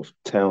other sort of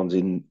towns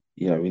in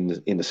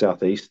the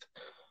southeast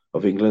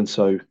of England.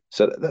 So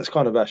that's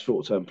kind of our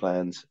short-term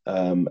plans.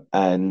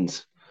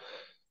 And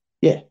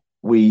yeah,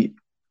 we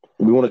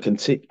want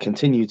to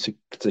continue to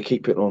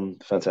keep it on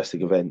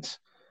fantastic events,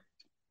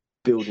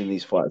 building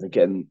these fighters and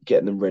getting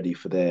them ready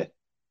for their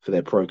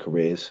pro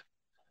careers,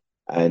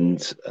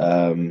 and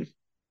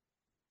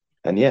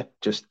yeah,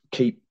 just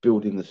keep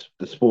building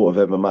the sport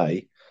of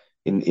MMA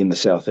in the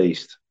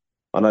southeast.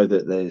 I know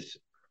that there's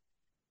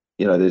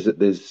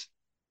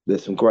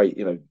some great,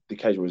 the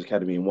Cage Warriors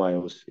Academy in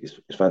Wales is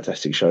a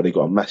fantastic show. They've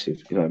got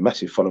a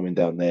massive following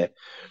down there.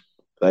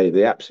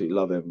 They absolutely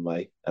love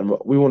MMA, and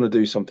we want to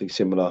do something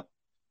similar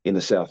in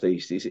the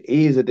southeast. It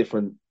is a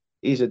different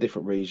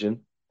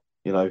region.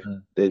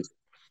 There's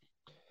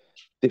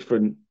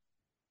different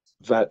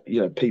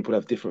people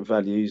have different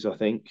values, I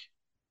think,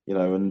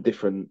 and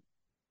different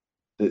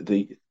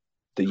the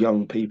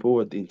young people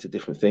are into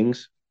different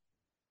things.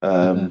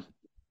 And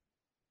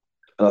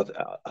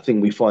I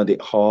think we find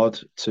it hard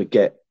to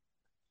get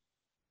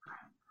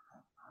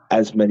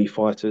as many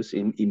fighters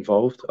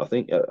involved. I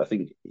think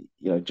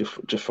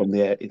just from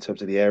in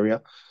terms of the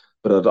area,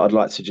 but I'd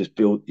like to just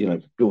build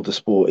the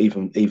sport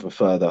even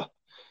further,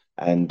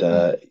 and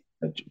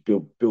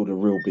build a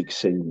real big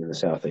scene in the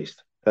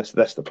southeast. That's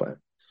the plan.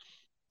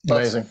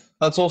 Amazing.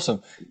 That's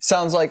awesome.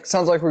 Sounds like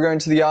we're going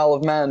to the Isle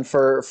of Man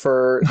for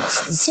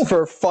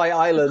Fight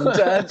Island.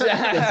 Go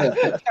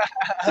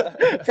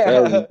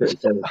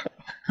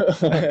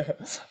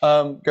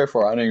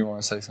for it. I know you want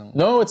to say something.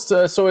 No, it's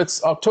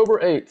October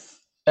 8th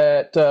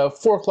at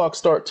 4:00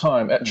 start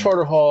time at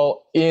Charter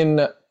Hall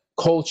in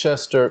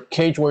Colchester.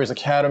 Cage Warriors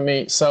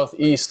Academy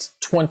Southeast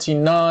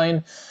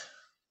 29.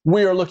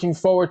 We are looking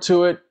forward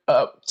to it.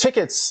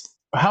 Tickets.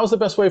 How's the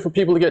best way for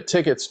people to get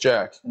tickets,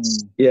 Jack?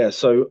 Yeah,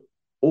 so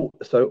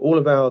all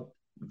of our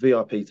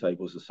VIP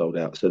tables are sold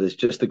out. So there's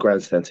just the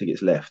grandstand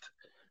tickets left.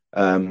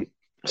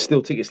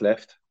 Still tickets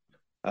left.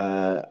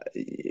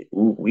 We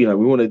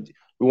want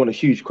a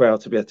huge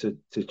crowd to be able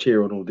to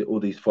cheer on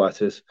all these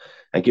fighters,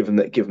 and give them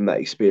that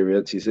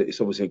experience. It's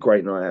obviously a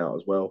great night out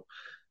as well.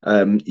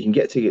 You can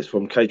get tickets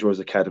from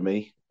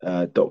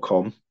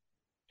cagewarriorsacademy.com,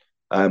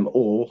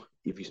 or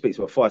if you speak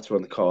to a fighter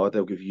on the card,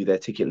 they'll give you their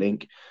ticket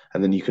link,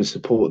 and then you can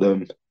support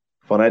them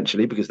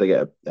financially because they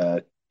get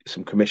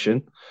some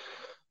commission.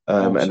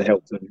 And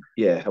help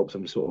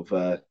them sort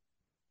of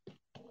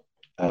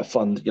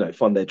fund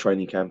their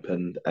training camp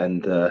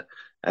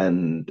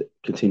and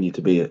continue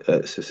to be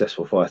a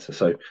successful fighter.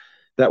 So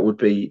that'd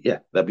be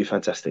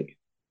fantastic.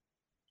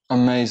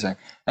 Amazing.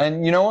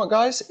 And you know what,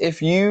 guys?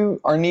 If you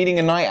are needing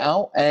a night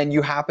out and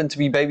you happen to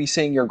be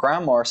babysitting your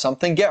grandma or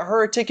something, get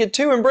her a ticket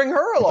too and bring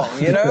her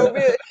along. It'll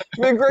be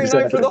a great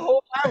night for the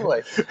whole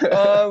family.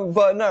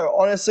 But no,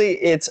 honestly,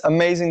 it's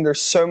amazing.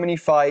 There's so many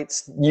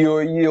fights.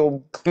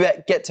 You'll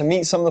get to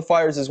meet some of the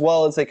fighters as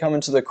well as they come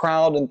into the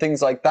crowd and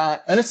things like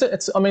that. And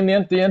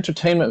the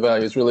entertainment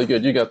value is really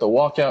good. You got the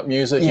walkout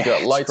music, you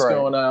got lights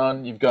going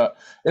on,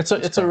 it's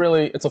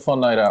a fun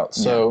night out.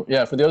 So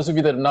yeah, for those of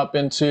you that have not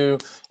been to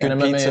an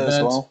MMA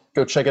event,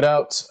 go check it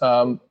out.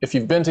 If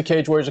you've been to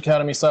Cage Warriors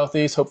Academy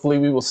Southeast, hopefully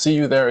we will see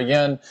you there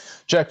again.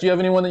 Jack, do you have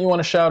anyone that you want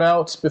to shout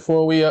out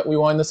before we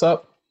wind this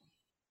up?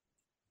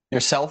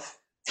 Yourself,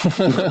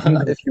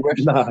 if you wish.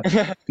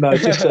 No,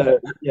 just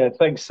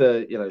thanks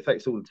to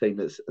all the team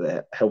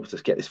that helped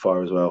us get this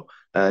far as well,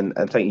 and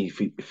thank you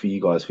for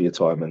you guys for your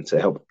time and to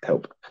help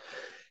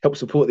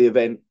support the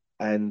event.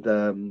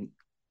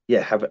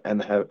 yeah,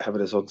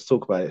 having us on to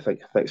talk about it.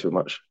 Thanks very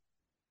much.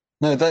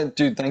 No,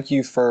 dude, thank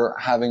you for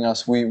having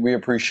us. We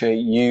appreciate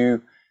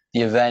you,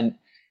 the event,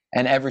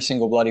 and every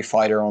single bloody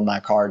fighter on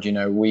that card. You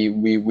know, we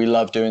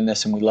love doing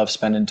this, and we love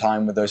spending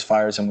time with those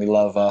fighters, and we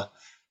love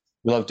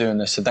doing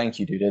this. So thank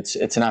you, dude.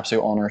 It's an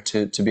absolute honor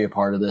to be a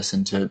part of this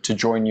and to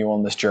join you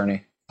on this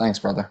journey. Thanks,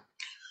 brother.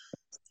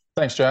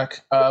 Thanks,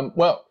 Jack.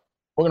 Well,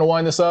 we're going to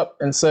wind this up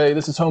and say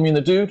this is Homie and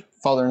the Dude,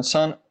 Father and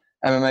Son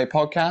MMA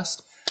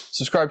podcast.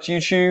 Subscribe to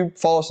YouTube,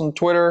 follow us on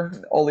Twitter,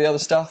 all the other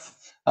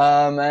stuff,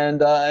 and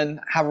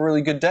have a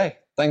really good day.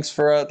 Thanks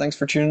for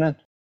tuning in.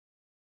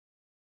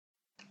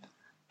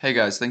 Hey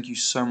guys, thank you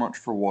so much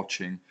for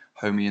watching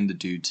Homie and the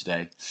Dude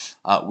today.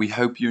 We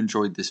hope you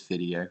enjoyed this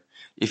video.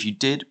 If you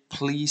did,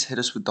 please hit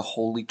us with the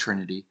Holy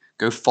Trinity.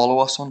 Go follow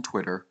us on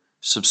Twitter,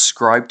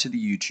 subscribe to the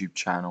YouTube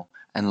channel,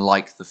 and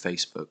like the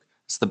Facebook.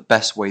 It's the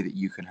best way that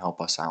you can help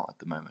us out at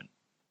the moment.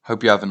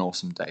 Hope you have an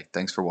awesome day.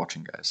 Thanks for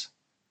watching, guys.